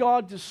waiting for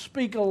God to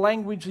speak a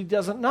language he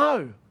doesn't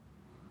know.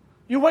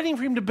 You're waiting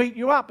for him to beat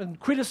you up and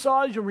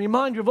criticize you,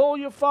 remind you of all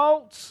your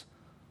faults.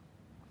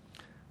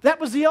 That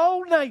was the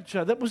old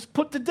nature that was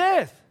put to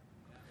death.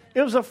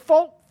 It was a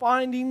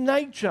fault-finding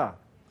nature.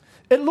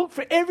 It looked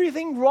for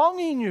everything wrong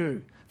in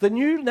you. The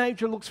new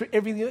nature looks for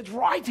everything that's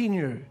right in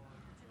you.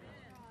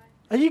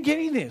 Are you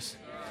getting this?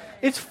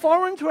 It's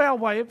foreign to our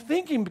way of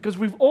thinking because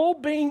we've all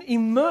been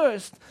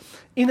immersed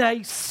in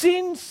a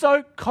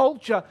sin-soaked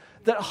culture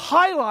that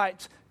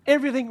highlights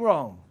everything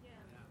wrong.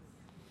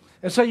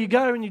 And so you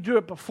go and you do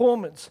a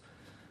performance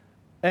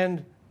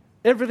and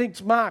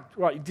everything's marked,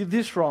 right, you did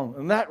this wrong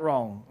and that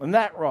wrong and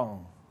that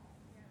wrong.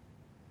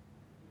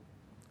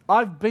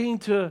 I've been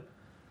to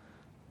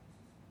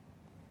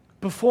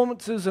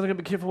performances, and I've got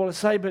to be careful what I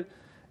say,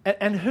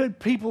 and heard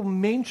people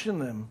mention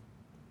them.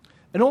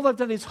 And all they've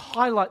done is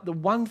highlight the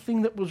one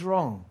thing that was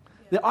wrong.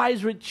 Their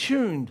eyes are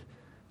attuned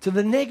to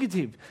the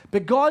negative.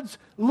 But God's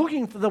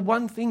looking for the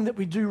one thing that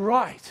we do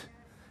right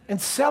and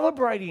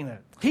celebrating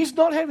it. He's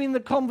not having the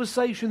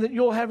conversation that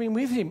you're having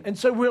with him. And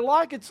so we're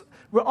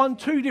on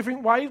two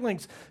different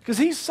wavelengths because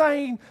he's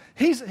saying,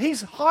 he's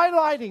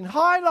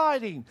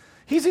highlighting.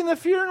 He's in the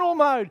funeral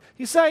mode.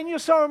 He's saying, you're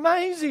so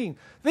amazing.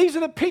 These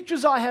are the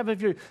pictures I have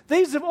of you.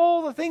 These are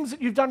all the things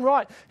that you've done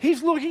right.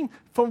 He's looking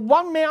from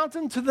one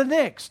mountain to the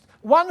next,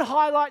 one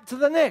highlight to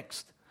the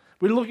next.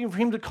 We're looking for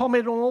him to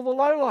comment on all the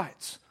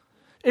lowlights.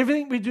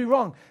 Everything we do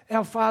wrong.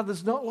 Our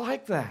Father's not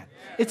like that.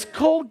 It's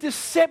called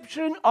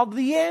deception of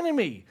the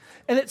enemy.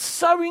 And it's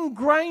so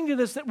ingrained in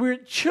us that we're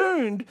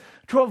attuned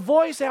to a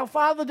voice our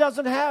Father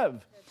doesn't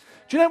have.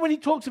 Do you know when he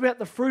talks about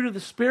the fruit of the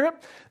Spirit?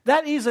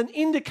 That is an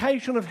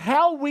indication of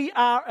how we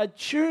are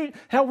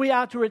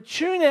to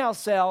attune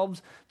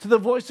ourselves to the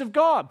voice of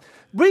God.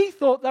 We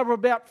thought they were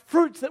about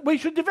fruits that we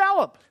should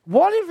develop.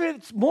 What if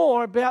it's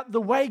more about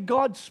the way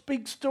God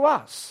speaks to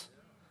us?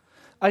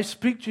 I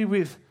speak to you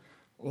with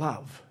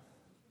love,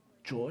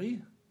 joy.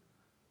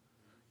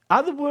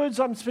 Are the words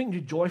I'm speaking to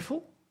you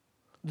joyful?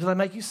 Do they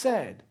make you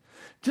sad?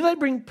 Do they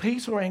bring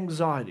peace or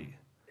anxiety?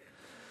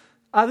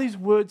 Are these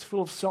words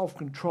full of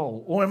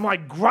self-control? Or am I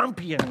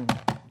grumpy and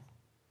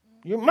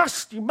you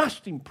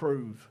must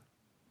improve?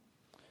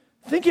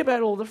 Think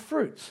about all the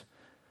fruits.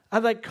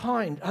 Are they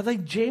kind? Are they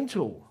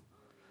gentle?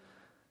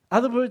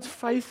 Are the words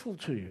faithful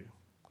to you?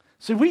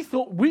 So we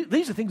thought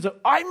these are things that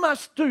I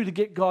must do to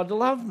get God to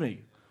love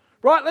me.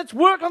 Right, let's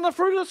work on the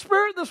fruit of the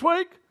Spirit this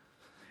week.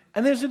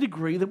 And there's a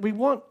degree that we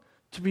want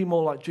to be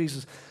more like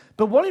Jesus.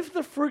 But what if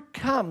the fruit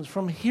comes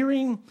from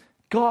hearing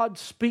God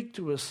speak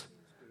to us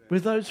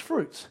with those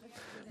fruits?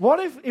 What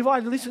if I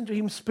listen to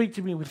him speak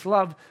to me with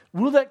love,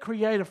 will that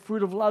create a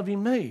fruit of love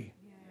in me?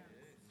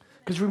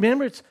 Because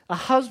remember, it's a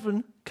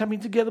husband coming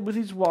together with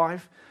his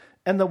wife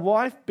and the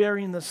wife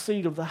bearing the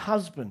seed of the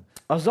husband.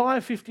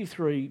 Isaiah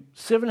 53,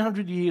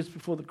 700 years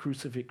before the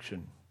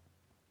crucifixion.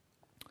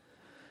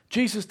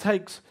 Jesus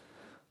takes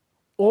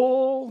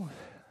all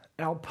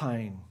our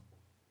pain.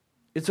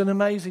 It's an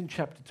amazing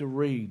chapter to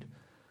read.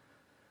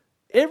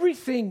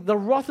 Everything, the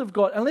wrath of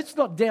God, and let's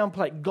not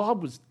downplay it,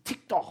 God was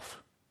ticked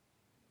off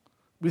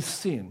with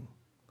sin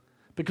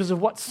because of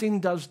what sin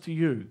does to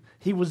you.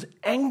 He was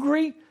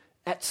angry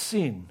at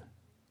sin.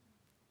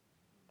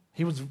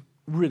 He was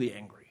really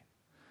angry.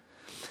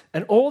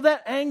 And all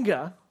that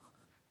anger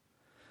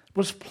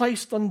was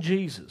placed on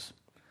Jesus,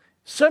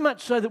 so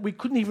much so that we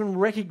couldn't even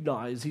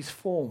recognize his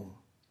form.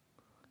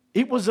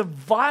 It was a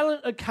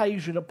violent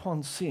occasion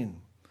upon sin.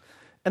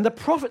 And the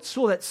prophet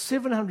saw that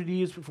 700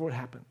 years before it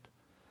happened.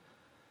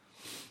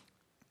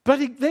 But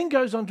he then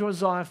goes on to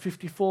Isaiah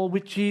 54,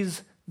 which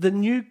is the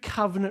new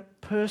covenant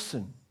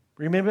person.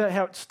 Remember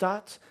how it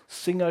starts?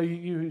 Sing, O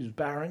you who's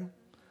barren.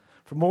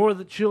 For more of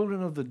the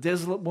children of the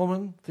desolate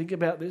woman, think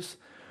about this,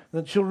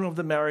 than the children of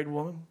the married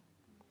woman.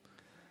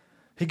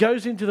 He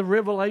goes into the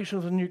revelation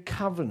of the new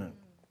covenant.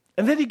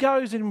 And then he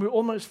goes, and we're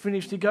almost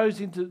finished, he goes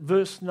into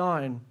verse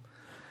 9,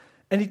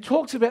 and he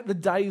talks about the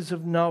days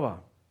of Noah.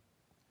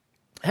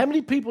 How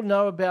many people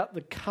know about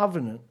the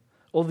covenant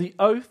or the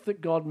oath that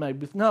God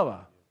made with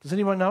Noah? Does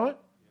anyone know it?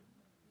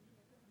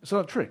 It's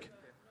not a trick.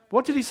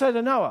 What did he say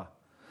to Noah?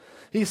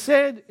 He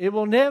said, it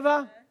will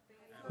never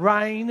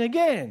rain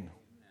again.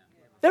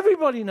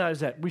 Everybody knows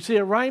that. We see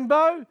a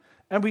rainbow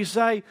and we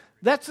say,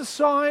 that's a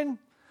sign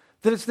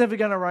that it's never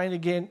going to rain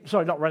again.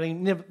 Sorry, not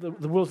raining,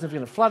 the world's never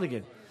going to flood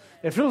again.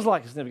 It feels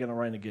like it's never going to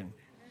rain again.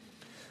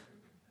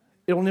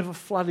 It'll never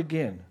flood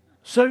again.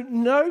 So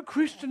no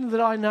Christian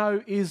that I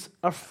know is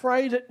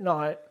afraid at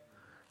night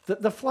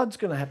that the flood's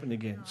going to happen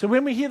again. So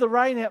when we hear the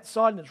rain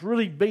outside and it's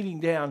really beating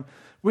down,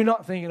 we're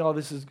not thinking,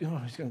 he's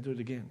going to do it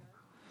again.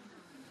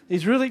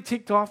 He's really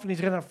ticked off and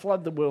he's going to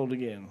flood the world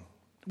again.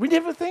 We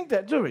never think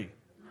that, do we?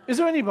 Is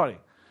there anybody?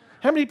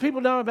 How many people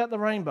know about the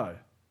rainbow?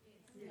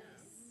 Yes.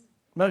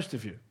 Most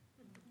of you.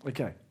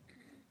 Okay.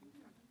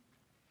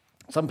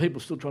 Some people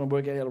are still trying to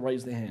work out how to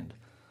raise their hand.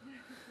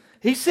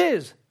 He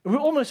says, we're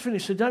almost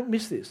finished, so don't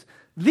miss this.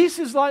 This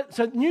is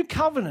new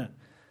covenant,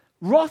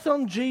 wrath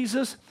on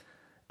Jesus,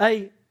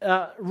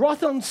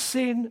 wrath on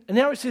sin, and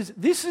now it says,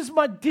 this is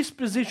my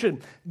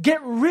disposition.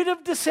 Get rid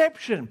of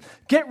deception.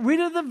 Get rid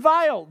of the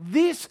veil.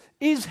 This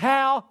is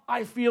how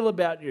I feel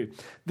about you.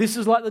 This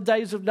is like the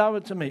days of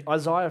Noah to me.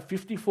 Isaiah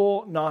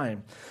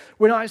 54:9.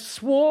 When I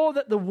swore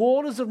that the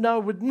waters of Noah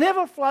would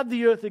never flood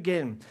the earth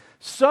again,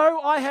 so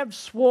I have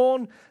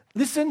sworn,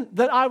 listen,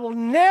 that I will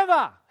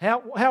never,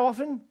 how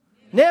often?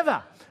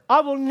 Never. I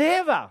will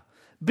never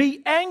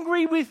be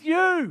angry with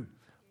you,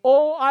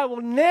 or I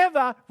will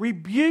never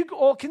rebuke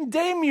or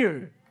condemn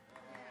you.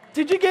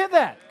 Did you get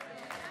that?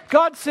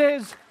 God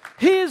says,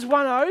 here's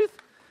one oath.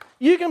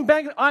 You can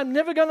bank, I'm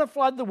never going to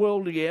flood the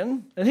world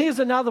again. And here's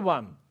another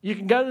one. You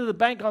can go to the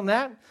bank on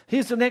that.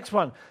 Here's the next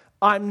one.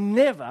 I'm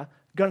never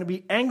going to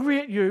be angry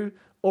at you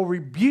or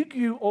rebuke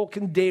you or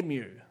condemn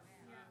you.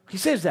 He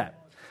says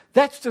that.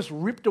 That's just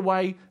ripped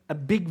away a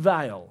big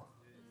veil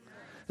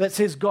that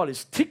says God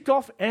is ticked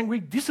off, angry,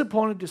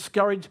 disappointed,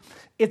 discouraged.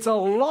 It's a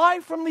lie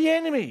from the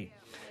enemy.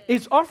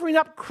 It's offering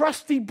up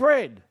crusty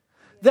bread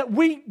that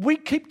we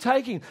keep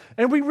taking.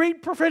 And we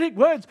read prophetic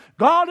words.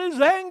 God is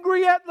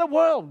angry at the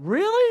world.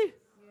 Really?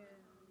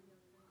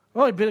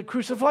 Well, he better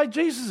crucify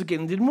Jesus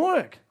again. It didn't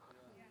work.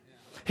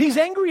 He's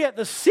angry at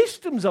the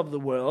systems of the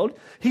world.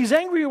 He's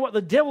angry at what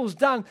the devil's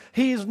done.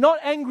 He is not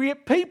angry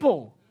at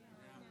people.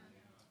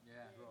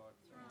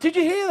 Did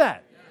you hear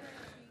that?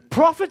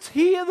 Prophets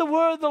hear the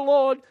word of the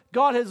Lord.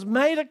 God has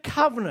made a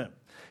covenant.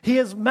 He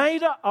has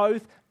made an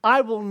oath.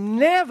 I will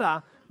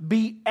never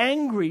be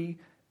angry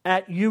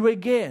at you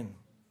again.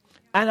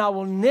 And I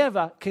will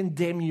never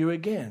condemn you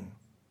again.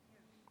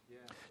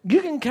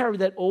 You can carry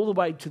that all the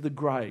way to the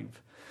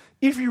grave.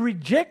 If you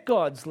reject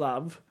God's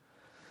love,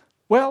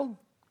 well,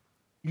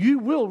 you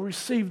will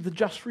receive the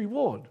just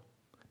reward.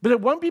 But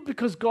it won't be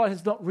because God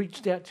has not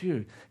reached out to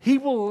you. He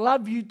will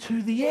love you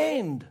to the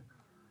end.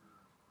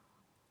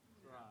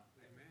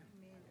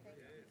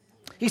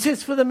 He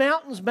says, for the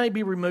mountains may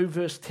be removed,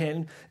 verse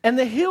 10, and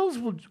the hills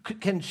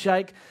can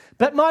shake,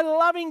 but my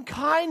loving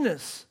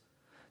kindness,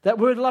 that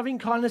word loving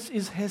kindness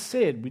is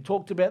hesed. We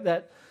talked about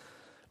that.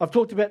 I've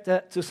talked about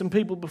that to some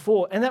people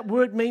before. And that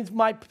word means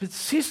my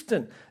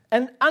persistent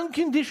and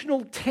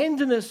unconditional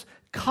tenderness,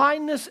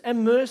 kindness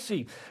and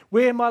mercy,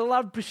 where my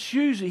love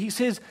pursues you. He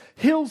says,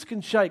 hills can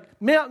shake,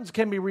 mountains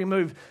can be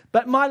removed,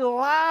 but my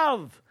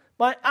love,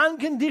 my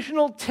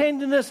unconditional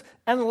tenderness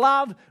and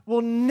love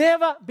will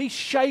never be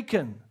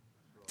shaken.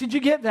 Did you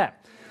get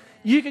that?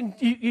 You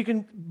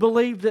can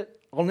believe that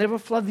I'll never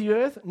flood the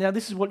earth. Now,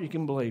 this is what you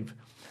can believe.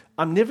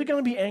 I'm never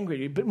going to be angry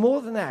at you, but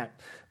more than that,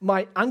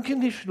 my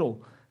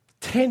unconditional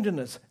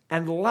tenderness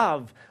and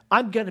love,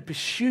 I'm going to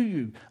pursue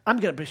you. I'm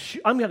going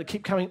to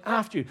keep coming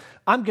after you.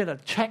 I'm going to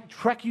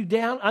track you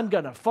down. I'm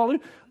going to follow.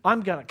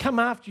 I'm going to come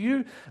after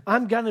you.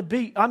 I'm going to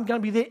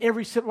be there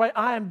every step of the way.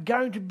 I am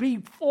going to be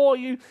for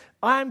you.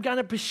 I am going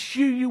to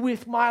pursue you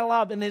with my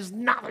love, and there's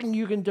nothing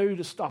you can do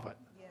to stop it.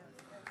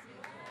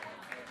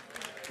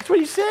 That's what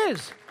he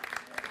says.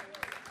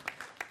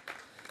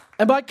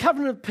 And my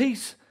covenant of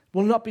peace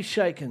will not be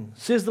shaken,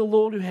 says the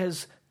Lord who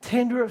has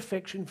tender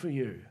affection for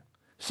you.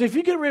 So if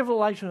you get a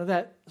revelation of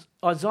that,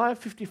 Isaiah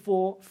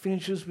 54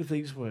 finishes with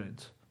these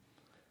words.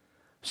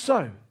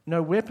 So,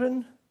 no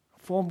weapon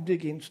formed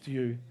against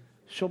you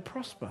shall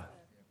prosper.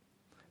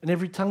 And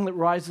every tongue that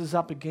rises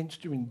up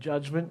against you in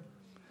judgment,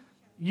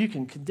 you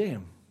can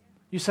condemn.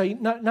 You say,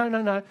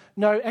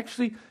 no,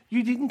 actually,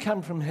 you didn't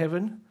come from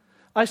heaven.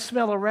 I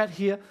smell a rat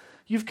here.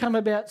 You've come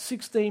about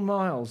 16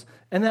 miles.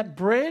 And that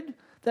bread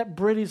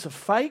is a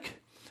fake.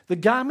 The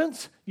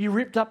garments you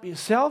ripped up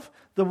yourself.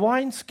 The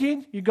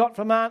wineskin you got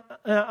from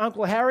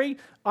Uncle Harry.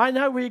 I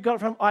know where you got it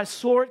from. I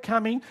saw it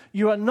coming.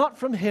 You are not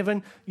from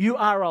heaven. You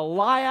are a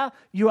liar.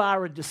 You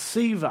are a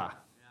deceiver.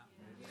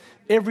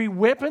 Every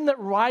weapon that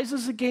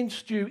rises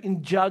against you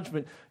in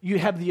judgment, you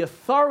have the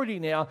authority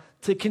now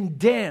to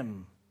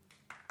condemn.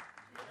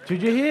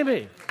 Did you hear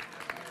me?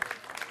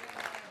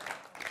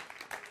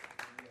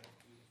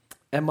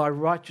 And my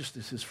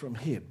righteousness is from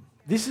him.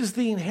 This is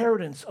the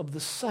inheritance of the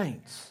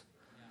saints.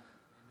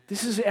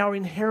 This is our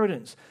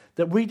inheritance,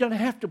 that we don't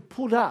have to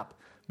put up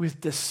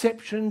with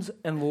deceptions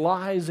and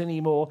lies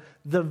anymore.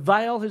 The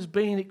veil has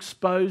been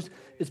exposed,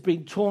 it's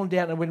been torn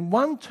down, and when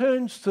one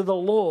turns to the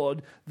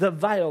Lord, the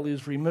veil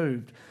is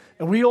removed.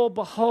 And we all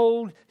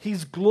behold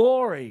his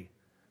glory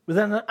with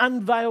an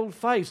unveiled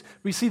face.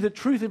 We see the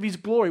truth of his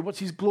glory. What's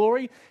his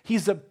glory?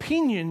 His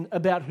opinion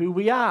about who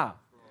we are.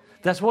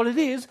 That's what it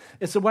is.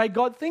 It's the way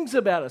God thinks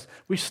about us.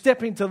 We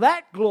step into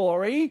that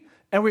glory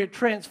and we're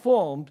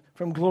transformed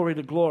from glory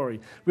to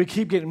glory. We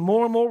keep getting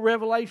more and more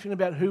revelation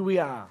about who we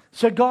are.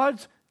 So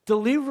God's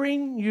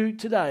delivering you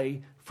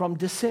today from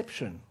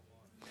deception.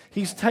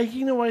 He's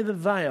taking away the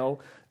veil,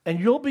 and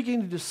you're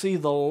beginning to see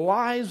the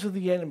lies of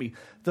the enemy,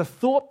 the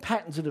thought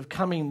patterns that have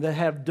come in that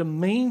have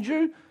demeaned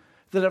you,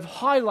 that have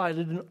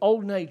highlighted an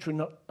old nature and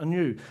not a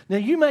new. Now,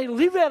 you may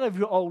live out of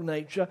your old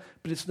nature,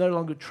 but it's no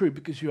longer true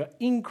because you are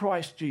in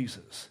Christ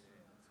Jesus.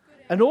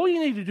 And all you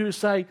need to do is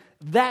say,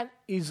 that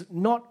is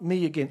not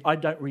me again. I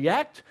don't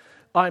react.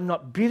 I'm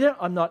not bitter.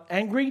 I'm not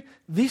angry.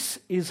 This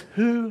is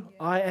who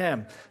I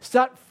am.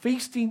 Start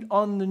feasting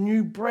on the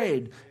new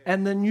bread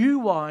and the new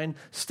wine.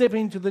 Step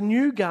into the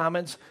new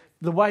garments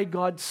the way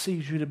God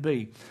sees you to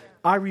be.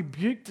 I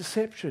rebuke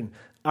deception.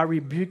 I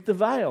rebuke the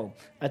veil.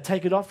 I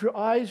take it off your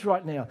eyes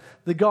right now.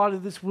 The God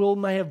of this world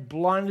may have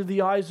blinded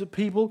the eyes of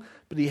people,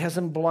 but he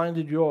hasn't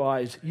blinded your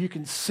eyes. You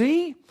can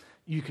see,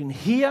 you can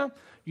hear,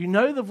 you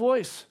know the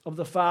voice of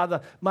the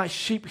Father. My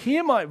sheep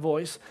hear my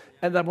voice,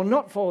 and they will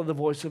not follow the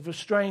voice of a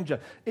stranger.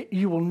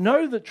 You will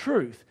know the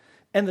truth,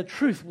 and the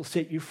truth will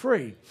set you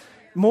free.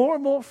 More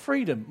and more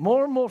freedom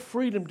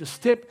to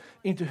step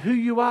into who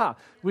you are.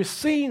 We're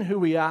seeing who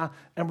we are,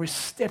 and we're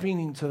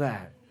stepping into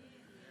that.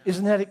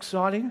 Isn't that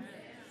exciting?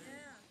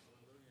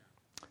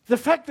 The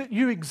fact that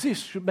you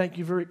exist should make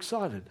you very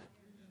excited.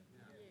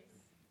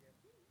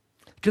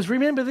 Because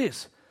remember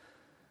this,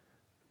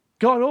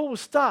 God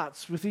always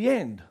starts with the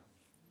end.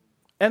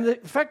 And the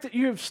fact that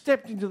you have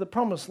stepped into the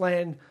promised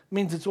land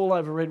means it's all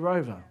over Red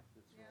Rover.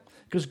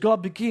 Because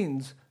God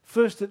begins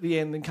first at the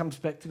end and comes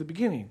back to the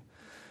beginning.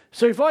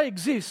 So if I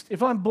exist,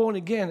 if I'm born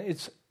again,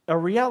 it's a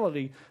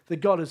reality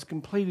that God has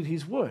completed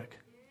his work.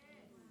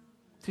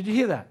 Did you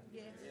hear that?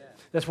 Yes.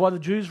 That's why the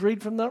Jews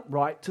read from the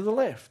right to the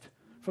left.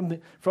 From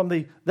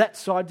that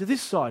side to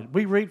this side.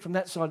 We read from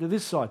that side to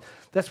this side.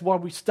 That's why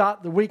we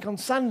start the week on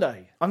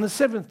Sunday, on the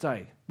seventh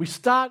day. We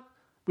start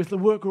with the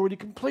work already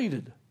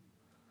completed.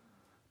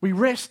 We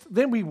rest,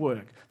 then we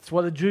work. That's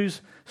why the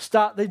Jews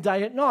start their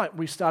day at night.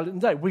 We start it in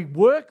the day. We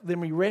work, then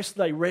we rest,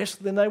 they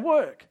rest, then they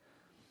work.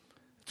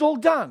 It's all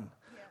done.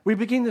 We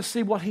begin to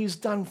see what he's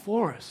done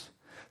for us.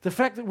 The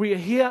fact that we are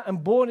here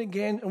and born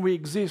again and we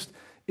exist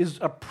is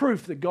a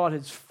proof that God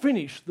has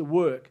finished the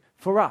work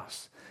for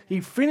us.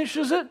 He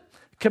finishes it,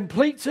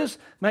 completes us,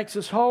 makes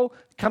us whole,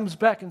 comes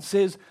back and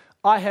says,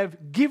 I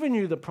have given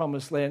you the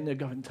promised land, now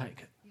go and take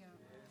it. Yeah.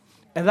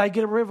 And they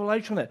get a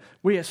revelation of that.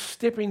 We are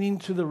stepping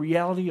into the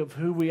reality of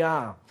who we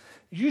are.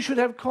 You should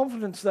have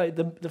confidence today.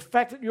 The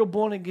fact that you're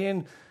born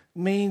again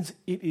means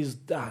it is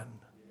done.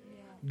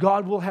 Yeah.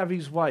 God will have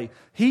his way.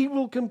 He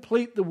will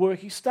complete the work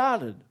he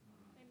started.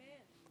 Amen.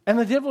 And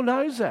the devil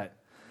knows that.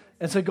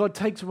 And so God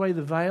takes away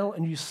the veil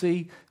and you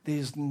see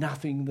there's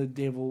nothing the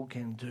devil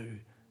can do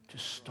to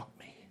stop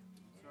me.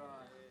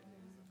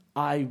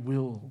 I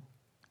will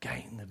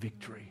gain the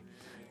victory.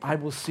 I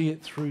will see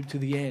it through to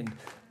the end.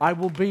 I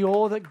will be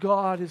all that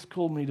God has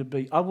called me to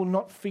be. I will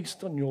not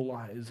feast on your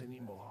lies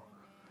anymore.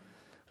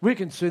 We're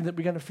concerned that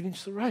we're going to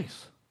finish the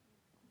race.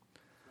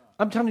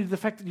 I'm telling you, the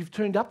fact that you've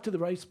turned up to the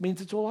race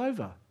means it's all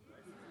over.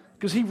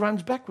 Because he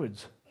runs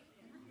backwards.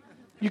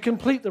 You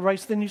complete the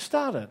race, then you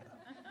start it.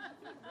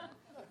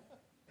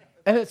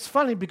 And it's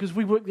funny because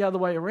we work the other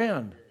way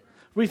around.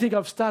 We think,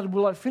 I've started,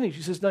 will I finish?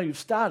 He says, no, you've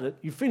started,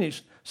 you've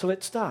finished, so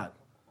let's start.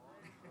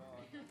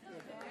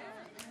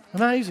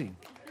 Amazing.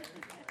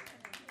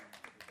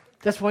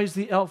 That's why he's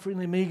the Alpha and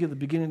the Omega, the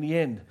beginning and the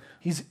end.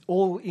 He's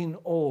all in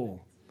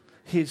all.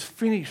 He has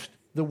finished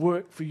the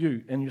work for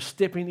you, and you're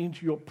stepping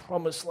into your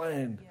promised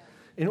land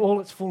in all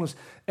its fullness.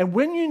 And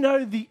when you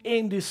know the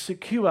end is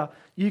secure,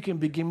 you can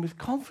begin with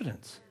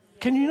confidence.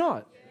 Can you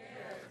not?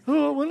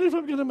 Oh, I wonder if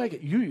I'm going to make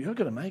it. You're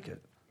going to make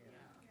it.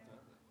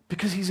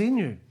 Because he's in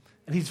you,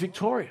 and he's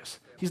victorious.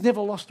 He's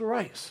never lost a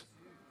race.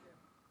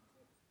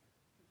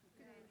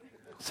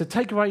 So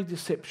take away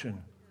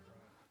deception.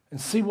 And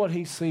see what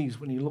he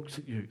sees when he looks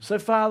at you. So,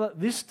 Father,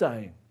 this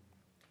day,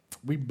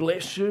 we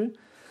bless you.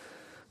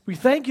 We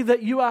thank you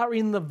that you are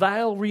in the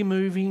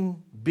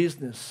veil-removing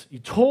business. You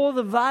tore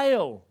the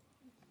veil.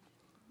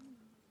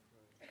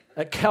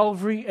 at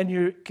Calvary, and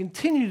you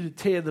continue to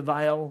tear the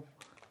veil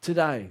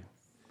today.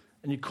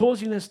 And you're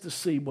causing us to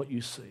see what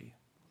you see.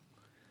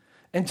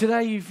 And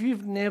today, if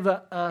you've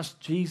never asked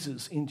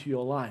Jesus into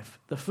your life,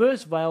 the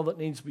first veil that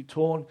needs to be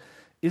torn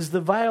is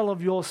the veil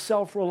of your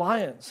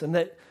self-reliance, and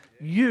that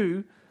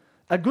you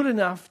are good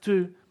enough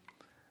to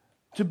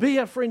be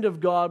a friend of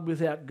God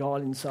without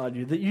God inside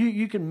you, that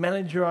you can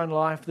manage your own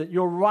life, that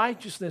your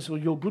righteousness or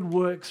your good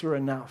works are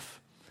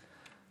enough.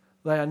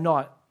 They are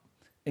not.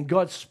 And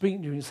God's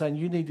speaking to you and saying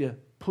you need to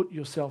put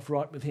yourself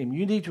right with him.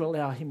 You need to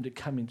allow him to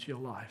come into your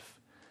life.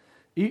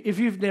 If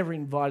you've never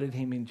invited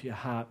him into your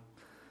heart,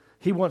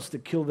 he wants to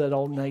kill that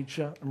old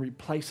nature and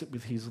replace it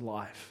with his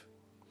life.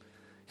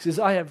 He says,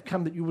 I have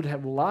come that you would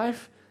have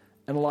life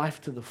and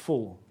life to the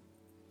full.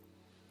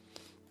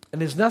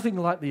 And there's nothing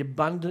like the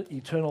abundant,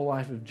 eternal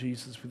life of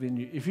Jesus within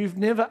you. If you've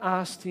never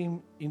asked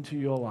him into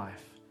your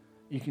life,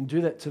 you can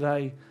do that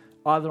today,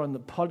 either on the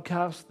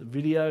podcast, the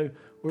video,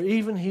 or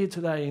even here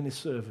today in this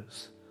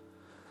service.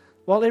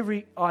 While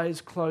every eye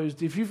is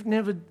closed, if you've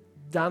never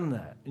done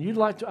that and you'd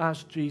like to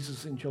ask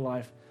Jesus into your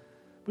life,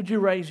 would you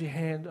raise your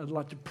hand? I'd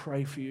like to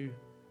pray for you.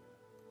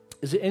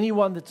 Is there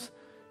anyone that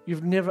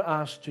you've never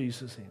asked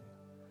Jesus in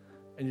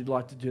and you'd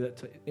like to do that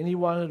to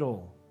anyone at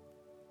all?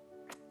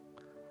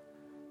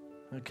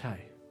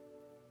 Okay.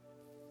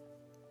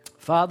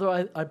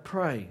 Father, I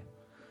pray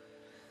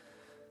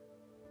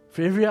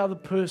for every other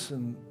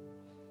person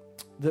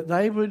that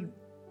they would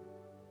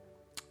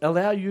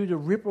allow you to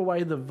rip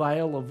away the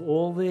veil of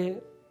all their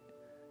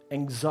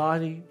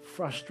anxiety,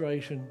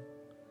 frustration,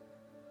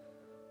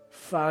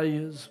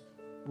 failures,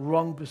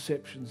 wrong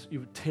perceptions.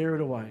 You would tear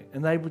it away,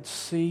 and they would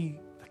see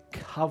the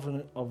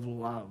covenant of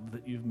love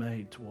that you've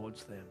made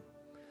towards them.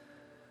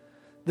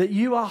 That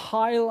you are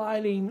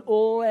highlighting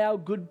all our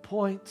good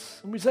points.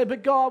 And we say,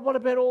 but God, what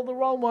about all the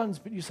wrong ones?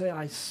 But you say,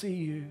 I see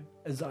you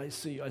as I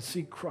see you. I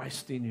see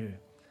Christ in you.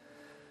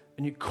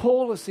 And you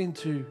call us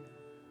into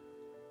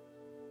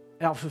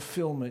our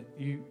fulfillment.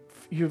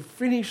 You've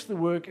finished the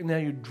work, and now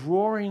you're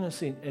drawing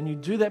us in. And you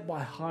do that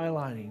by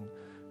highlighting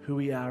who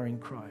we are in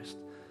Christ.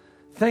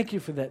 Thank you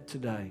for that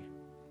today.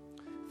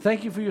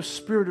 Thank you for your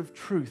spirit of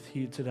truth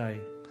here today.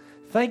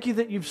 Thank you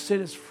that you've set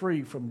us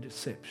free from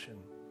deception.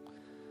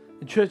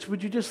 And church,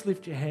 would you just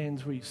lift your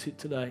hands where you sit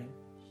today?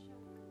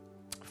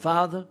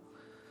 Father,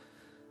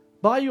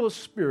 by your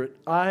Spirit,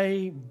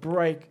 I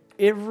break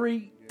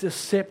every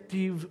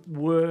deceptive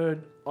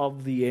word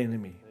of the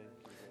enemy.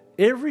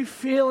 Every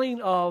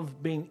feeling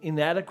of being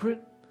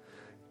inadequate,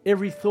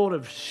 every thought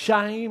of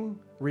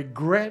shame,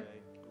 regret,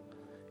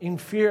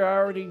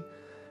 inferiority,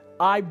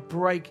 I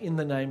break in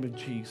the name of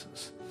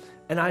Jesus.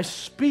 And I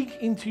speak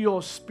into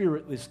your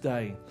spirit this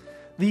day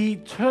the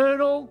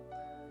eternal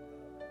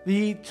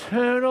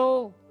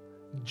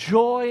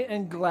joy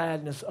and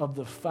gladness of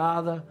the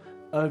Father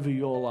over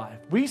your life.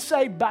 We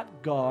say,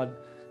 but God,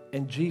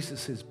 and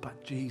Jesus says,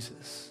 but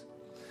Jesus.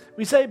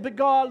 We say, but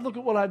God, look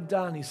at what I've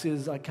done. He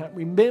says, I can't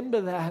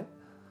remember that.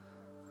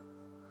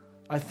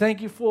 I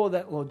thank you for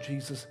that, Lord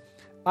Jesus.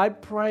 I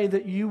pray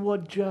that you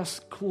would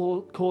just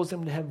cause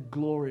them to have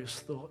glorious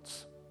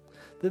thoughts,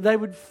 that they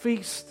would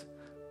feast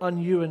on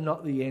you and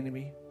not the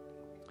enemy.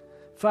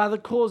 Father,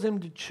 cause them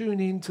to tune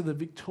in to the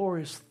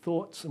victorious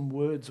thoughts and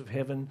words of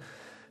heaven.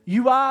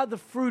 You are the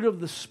fruit of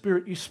the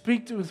Spirit. You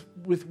speak to us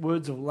with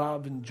words of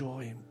love and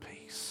joy and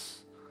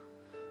peace.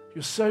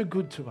 You're so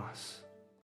good to us.